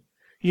that.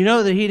 You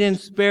know that He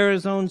didn't spare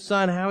His own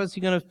Son. How is He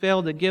going to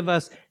fail to give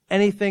us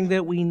anything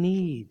that we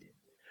need?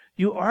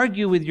 You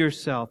argue with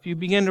yourself. You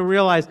begin to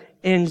realize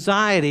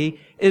anxiety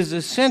is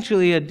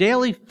essentially a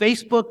daily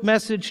Facebook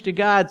message to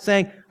God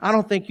saying, I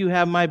don't think you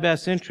have my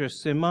best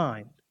interests in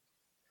mind.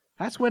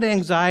 That's what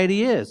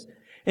anxiety is.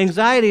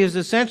 Anxiety is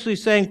essentially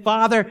saying,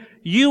 Father,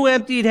 you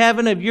emptied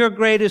heaven of your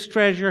greatest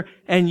treasure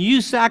and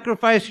you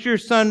sacrificed your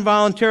Son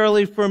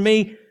voluntarily for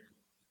me,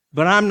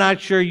 but I'm not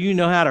sure you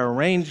know how to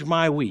arrange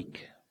my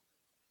week.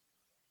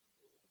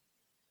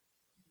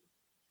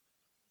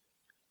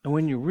 And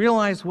when you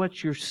realize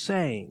what you're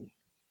saying,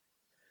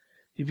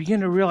 you begin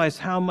to realize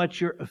how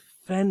much you're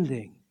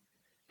offending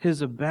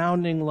His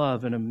abounding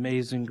love and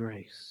amazing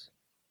grace.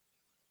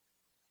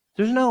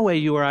 There's no way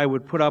you or I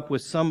would put up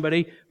with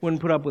somebody,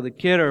 wouldn't put up with a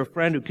kid or a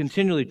friend who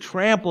continually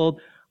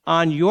trampled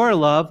on your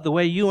love the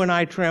way you and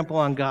I trample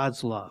on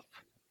God's love.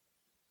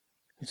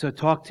 And so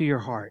talk to your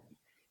heart.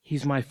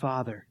 He's my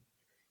Father.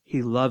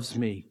 He loves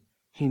me.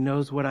 He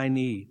knows what I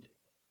need.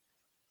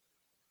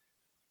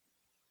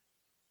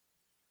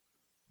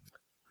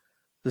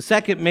 The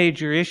second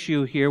major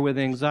issue here with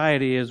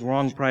anxiety is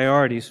wrong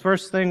priorities.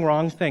 First thing,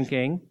 wrong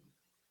thinking.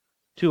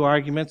 Two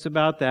arguments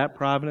about that,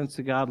 providence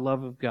of God,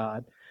 love of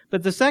God.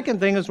 But the second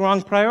thing is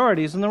wrong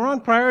priorities. And the wrong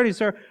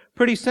priorities are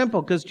pretty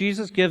simple because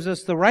Jesus gives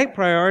us the right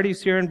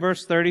priorities here in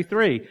verse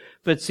 33.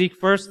 But seek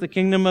first the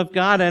kingdom of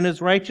God and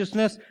His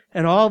righteousness,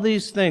 and all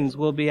these things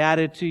will be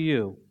added to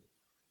you.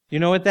 You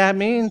know what that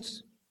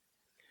means?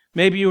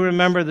 Maybe you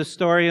remember the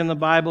story in the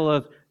Bible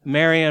of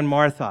Mary and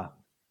Martha.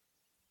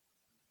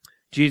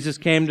 Jesus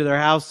came to their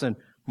house and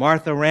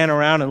Martha ran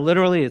around and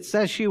literally it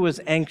says she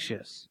was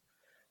anxious.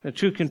 A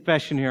true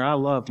confession here, I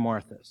love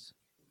Marthas.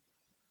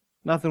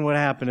 Nothing would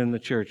happen in the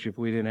church if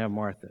we didn't have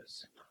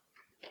Marthas.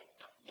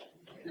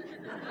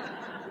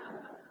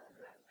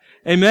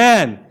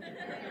 Amen.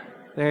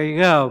 There you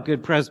go.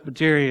 Good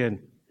Presbyterian.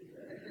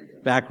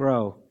 Back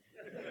row.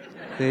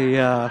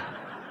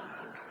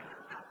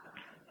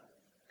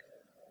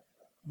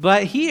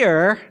 But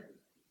here,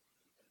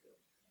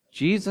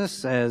 Jesus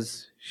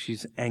says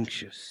she's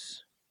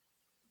anxious,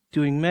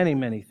 doing many,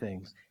 many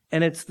things.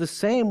 And it's the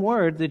same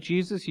word that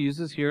Jesus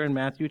uses here in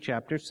Matthew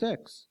chapter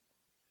 6.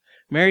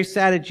 Mary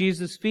sat at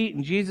Jesus' feet,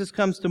 and Jesus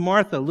comes to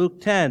Martha,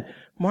 Luke 10.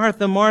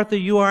 Martha, Martha,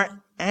 you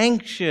are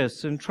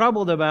anxious and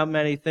troubled about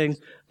many things,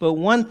 but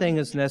one thing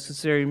is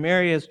necessary.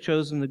 Mary has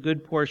chosen the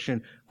good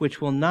portion, which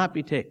will not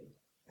be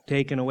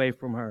taken away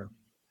from her.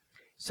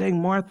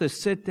 Saying, Martha,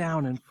 sit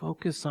down and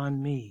focus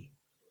on me.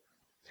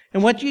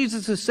 And what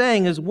Jesus is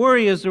saying is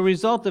worry is the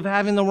result of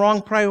having the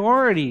wrong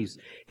priorities.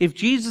 If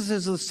Jesus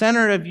is the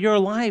center of your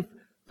life,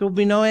 there will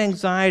be no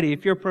anxiety.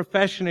 If your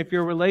profession, if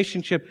your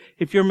relationship,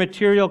 if your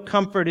material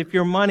comfort, if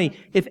your money,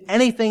 if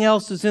anything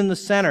else is in the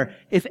center,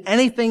 if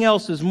anything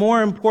else is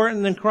more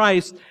important than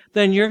Christ,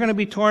 then you're going to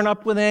be torn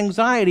up with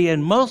anxiety.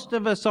 And most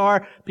of us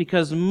are,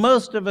 because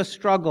most of us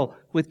struggle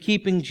with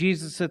keeping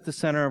Jesus at the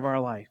center of our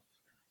life.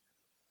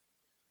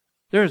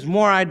 There's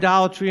more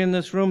idolatry in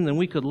this room than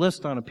we could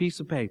list on a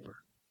piece of paper.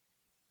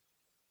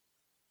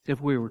 If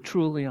we were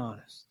truly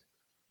honest.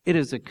 It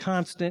is a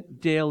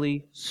constant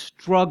daily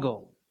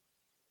struggle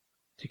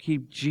to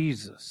keep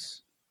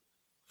Jesus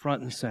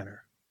front and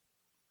center.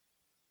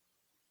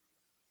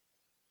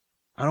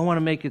 I don't want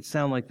to make it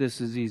sound like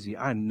this is easy.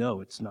 I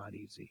know it's not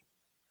easy.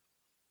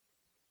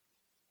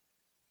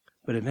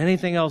 But if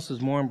anything else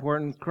is more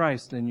important than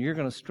Christ, then you're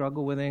going to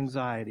struggle with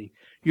anxiety.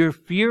 Your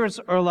fears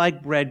are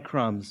like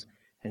breadcrumbs,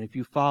 and if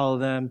you follow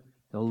them,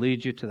 they'll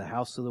lead you to the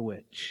house of the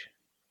witch.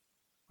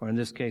 Or in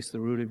this case,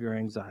 the root of your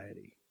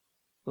anxiety.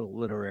 A little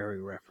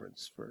literary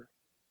reference for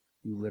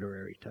you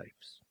literary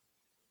types.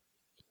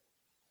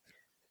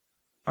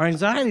 Our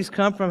anxieties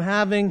come from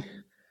having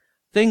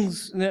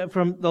things,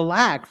 from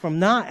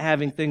not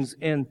having things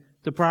in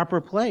the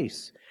proper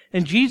place.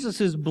 And Jesus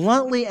is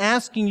bluntly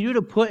asking you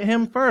to put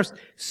Him first.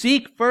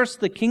 Seek first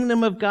the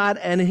kingdom of God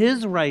and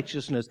His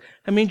righteousness.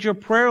 It means your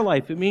prayer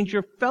life. It means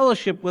your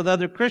fellowship with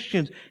other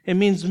Christians. It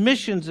means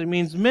missions. It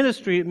means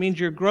ministry. It means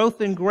your growth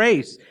in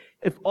grace.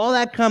 If all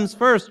that comes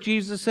first,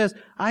 Jesus says,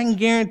 I can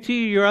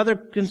guarantee you your other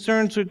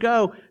concerns will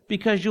go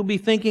because you'll be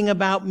thinking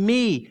about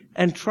me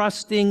and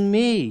trusting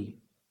me.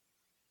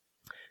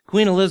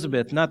 Queen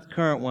Elizabeth, not the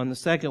current one, the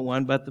second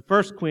one, but the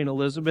first Queen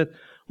Elizabeth,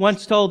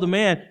 once told a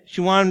man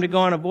she wanted him to go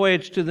on a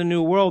voyage to the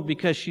New World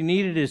because she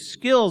needed his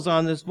skills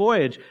on this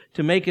voyage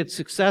to make it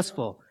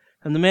successful.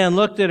 And the man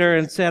looked at her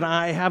and said,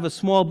 I have a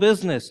small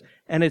business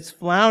and it's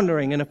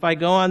floundering, and if I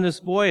go on this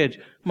voyage,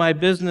 my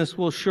business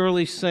will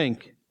surely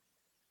sink.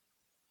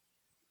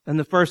 And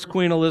the first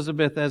Queen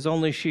Elizabeth, as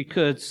only she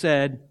could,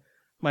 said,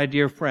 my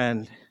dear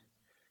friend,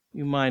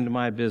 you mind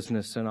my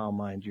business and I'll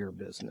mind your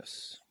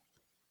business.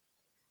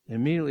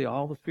 Immediately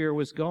all the fear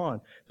was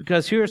gone.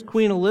 Because here's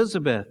Queen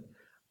Elizabeth,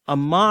 a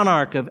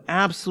monarch of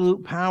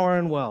absolute power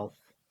and wealth.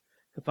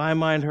 If I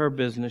mind her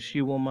business,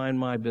 she will mind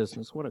my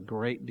business. What a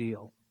great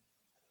deal.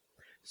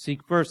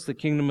 Seek first the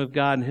kingdom of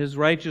God and His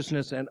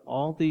righteousness, and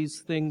all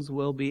these things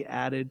will be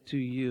added to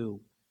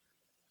you.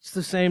 It's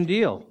the same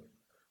deal.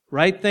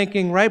 Right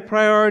thinking, right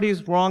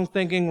priorities, wrong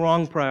thinking,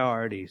 wrong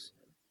priorities.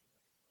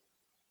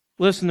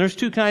 Listen, there's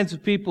two kinds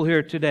of people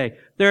here today.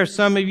 There are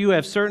some of you who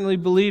have certainly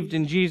believed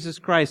in Jesus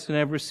Christ and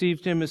have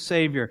received Him as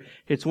Savior.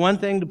 It's one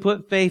thing to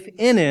put faith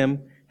in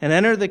Him and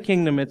enter the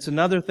kingdom. It's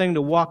another thing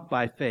to walk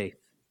by faith.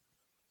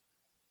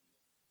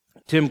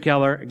 Tim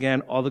Keller,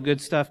 again, all the good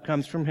stuff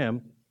comes from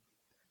him.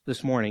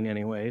 This morning,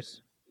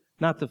 anyways.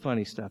 Not the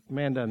funny stuff. The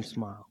man doesn't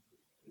smile.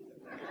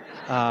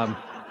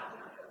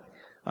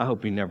 I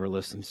hope he never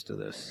listens to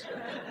this.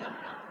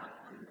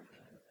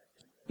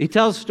 He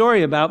tells a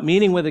story about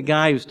meeting with a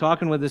guy. He was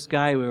talking with this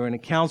guy. We were in a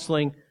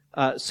counseling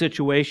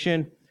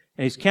situation.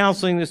 And he's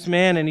counseling this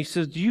man, and he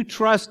says, do you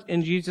trust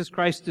in Jesus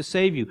Christ to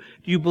save you?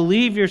 Do you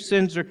believe your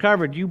sins are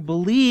covered? Do you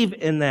believe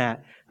in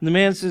that? And the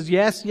man says,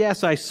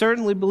 yes, I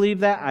certainly believe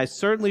that. I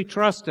certainly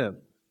trust Him.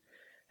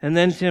 And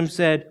then Tim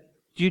said,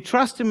 do you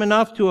trust Him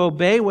enough to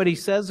obey what He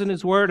says in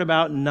His Word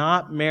about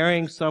not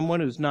marrying someone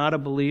who's not a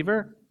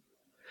believer?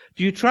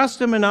 Do you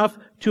trust Him enough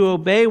to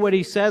obey what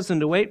He says and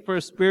to wait for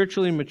a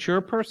spiritually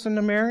mature person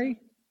to marry?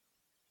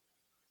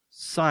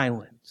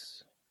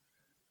 Silence.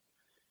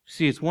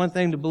 See, it's one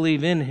thing to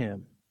believe in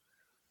Him.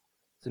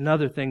 It's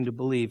another thing to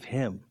believe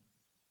Him.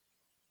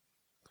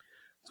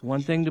 It's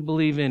one thing to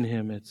believe in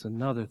Him. It's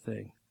another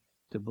thing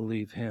to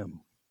believe Him.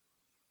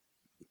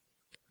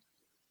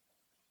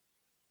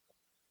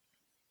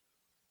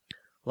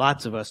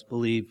 Lots of us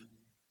believe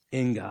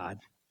in God.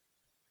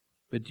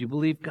 But do you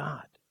believe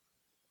God?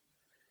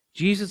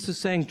 Jesus is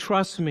saying,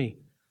 trust me.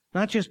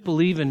 Not just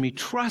believe in me,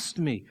 trust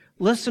me.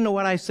 Listen to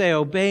what I say,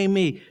 obey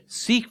me.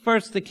 Seek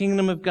first the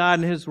kingdom of God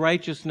and His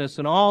righteousness,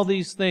 and all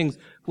these things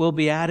will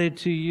be added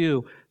to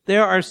you.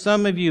 There are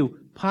some of you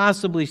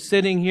possibly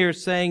sitting here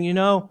saying,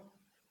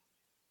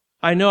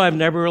 I know I've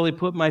never really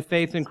put my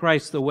faith in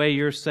Christ the way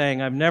you're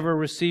saying. I've never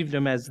received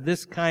Him as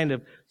this kind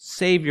of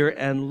Savior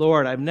and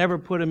Lord. I've never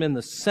put Him in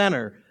the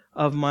center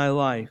of my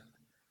life.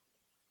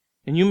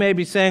 And you may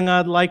be saying,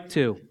 I'd like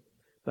to,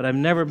 but I've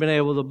never been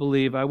able to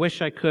believe. I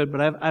wish I could,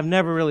 but I've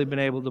never really been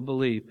able to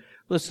believe.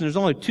 Listen, there's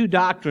only two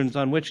doctrines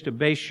on which to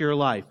base your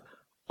life.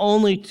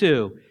 Only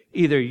two.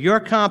 Either you're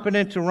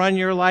competent to run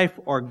your life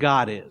or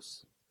God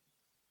is.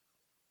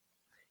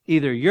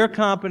 Either you're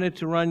competent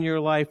to run your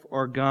life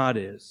or God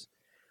is.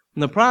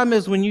 And the problem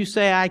is when you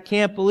say, I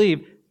can't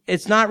believe,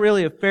 it's not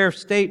really a fair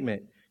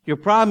statement. Your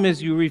problem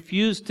is you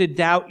refuse to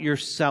doubt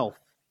yourself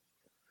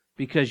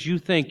because you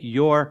think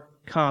you're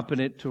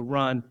competent to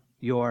run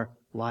your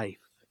life.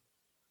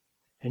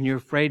 And you're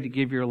afraid to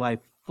give your life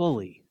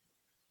fully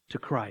to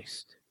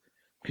Christ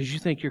because you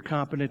think you're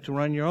competent to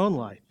run your own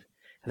life.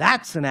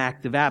 That's an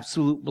act of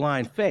absolute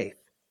blind faith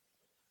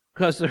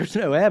because there's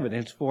no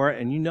evidence for it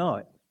and you know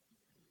it.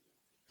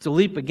 It's a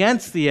leap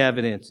against the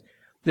evidence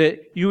that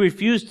you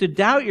refuse to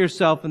doubt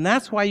yourself, and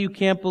that's why you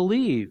can't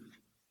believe.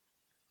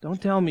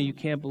 Don't tell me you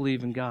can't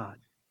believe in God.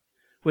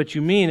 What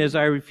you mean is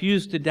I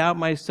refuse to doubt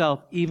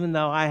myself even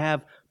though I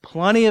have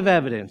plenty of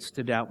evidence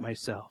to doubt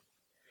myself.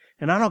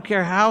 And I don't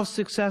care how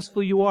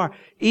successful you are.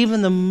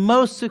 Even the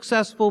most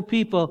successful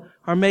people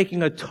are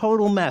making a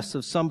total mess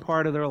of some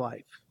part of their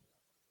life.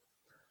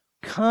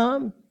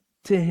 Come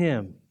to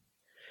Him.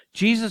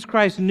 Jesus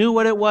Christ knew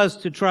what it was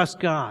to trust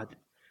God.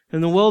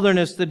 In the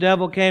wilderness, the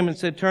devil came and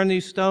said, turn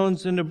these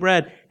stones into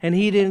bread. And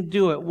He didn't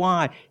do it.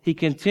 Why? He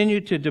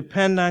continued to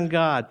depend on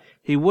God.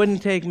 He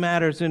wouldn't take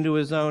matters into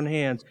His own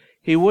hands.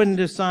 He wouldn't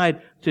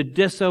decide to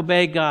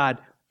disobey God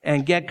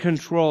and get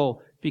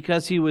control.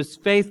 Because He was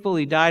faithful,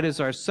 He died as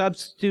our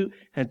substitute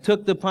and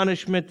took the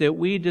punishment that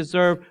we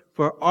deserve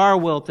for our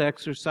will to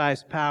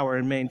exercise power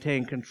and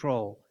maintain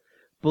control.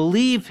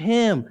 Believe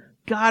Him.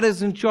 God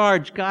is in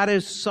charge. God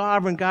is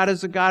sovereign. God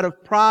is a God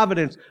of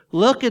providence.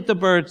 Look at the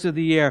birds of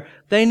the air.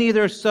 They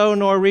neither sow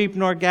nor reap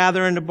nor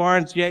gather into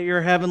barns, yet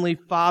your heavenly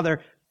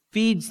Father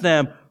feeds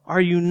them. Are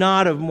you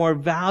not of more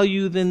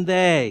value than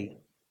they?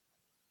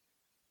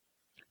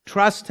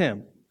 Trust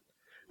Him.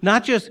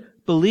 Not just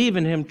believe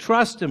in Him,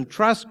 trust Him,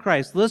 trust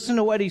Christ. Listen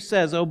to what He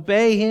says.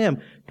 Obey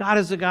Him. God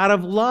is a God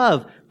of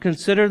love.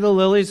 Consider the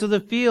lilies of the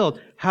field,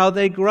 how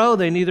they grow.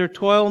 They neither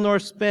toil nor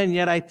spin.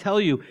 Yet I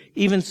tell you,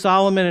 even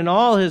Solomon in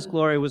all his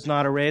glory was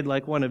not arrayed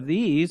like one of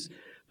these.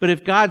 But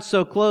if God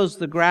so clothes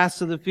the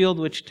grass of the field,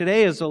 which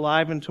today is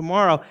alive and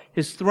tomorrow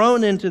is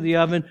thrown into the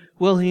oven,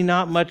 will He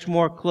not much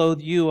more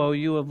clothe you, O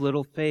you of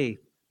little faith?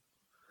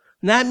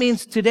 And that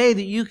means today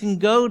that you can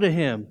go to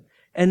Him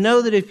and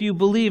know that if you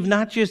believe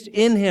not just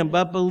in Him,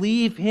 but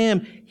believe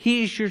Him,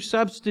 He is your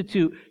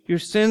substitute. Your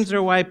sins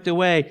are wiped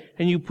away,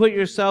 and you put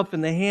yourself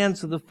in the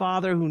hands of the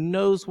Father who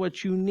knows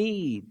what you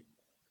need.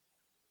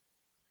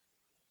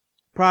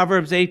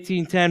 Proverbs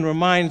 18:10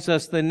 reminds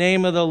us the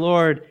name of the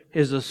Lord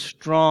is a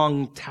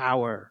strong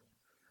tower.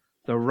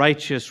 The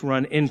righteous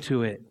run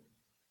into it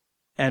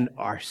and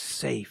are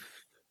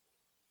safe.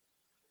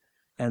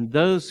 And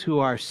those who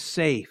are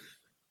safe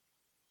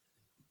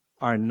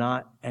are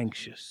not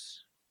anxious.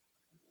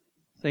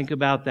 Think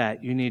about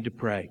that. You need to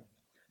pray.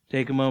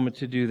 Take a moment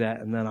to do that,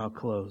 and then I'll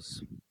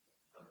close.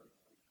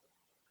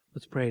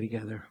 Let's pray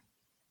together.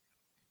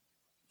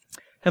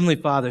 Heavenly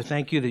Father,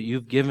 thank You that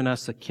You've given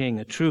us a king,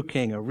 a true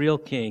king, a real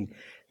king.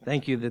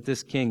 Thank You that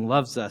this king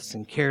loves us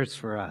and cares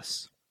for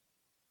us.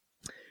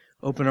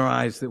 Open our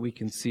eyes that we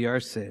can see our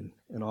sin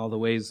and all the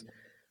ways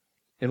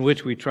in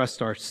which we trust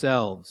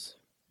ourselves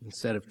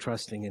instead of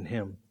trusting in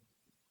Him.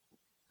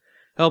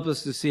 Help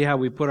us to see how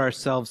we put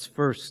ourselves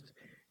first,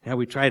 how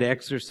we try to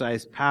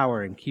exercise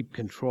power and keep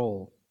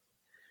control.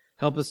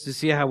 Help us to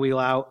see how we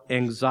allow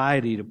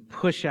anxiety to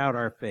push out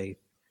our faith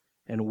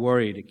and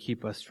worry to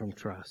keep us from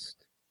trust.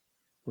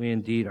 We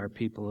indeed are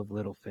people of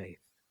little faith.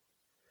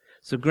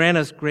 So grant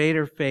us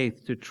greater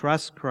faith to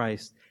trust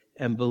Christ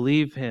and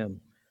believe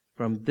Him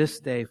from this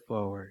day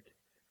forward.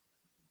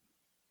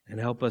 And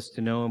help us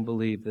to know and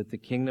believe that the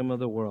kingdom of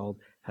the world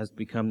has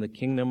become the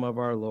kingdom of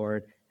our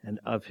Lord and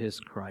of His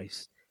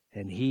Christ.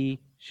 And He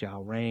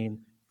shall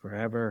reign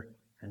forever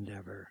and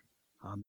ever.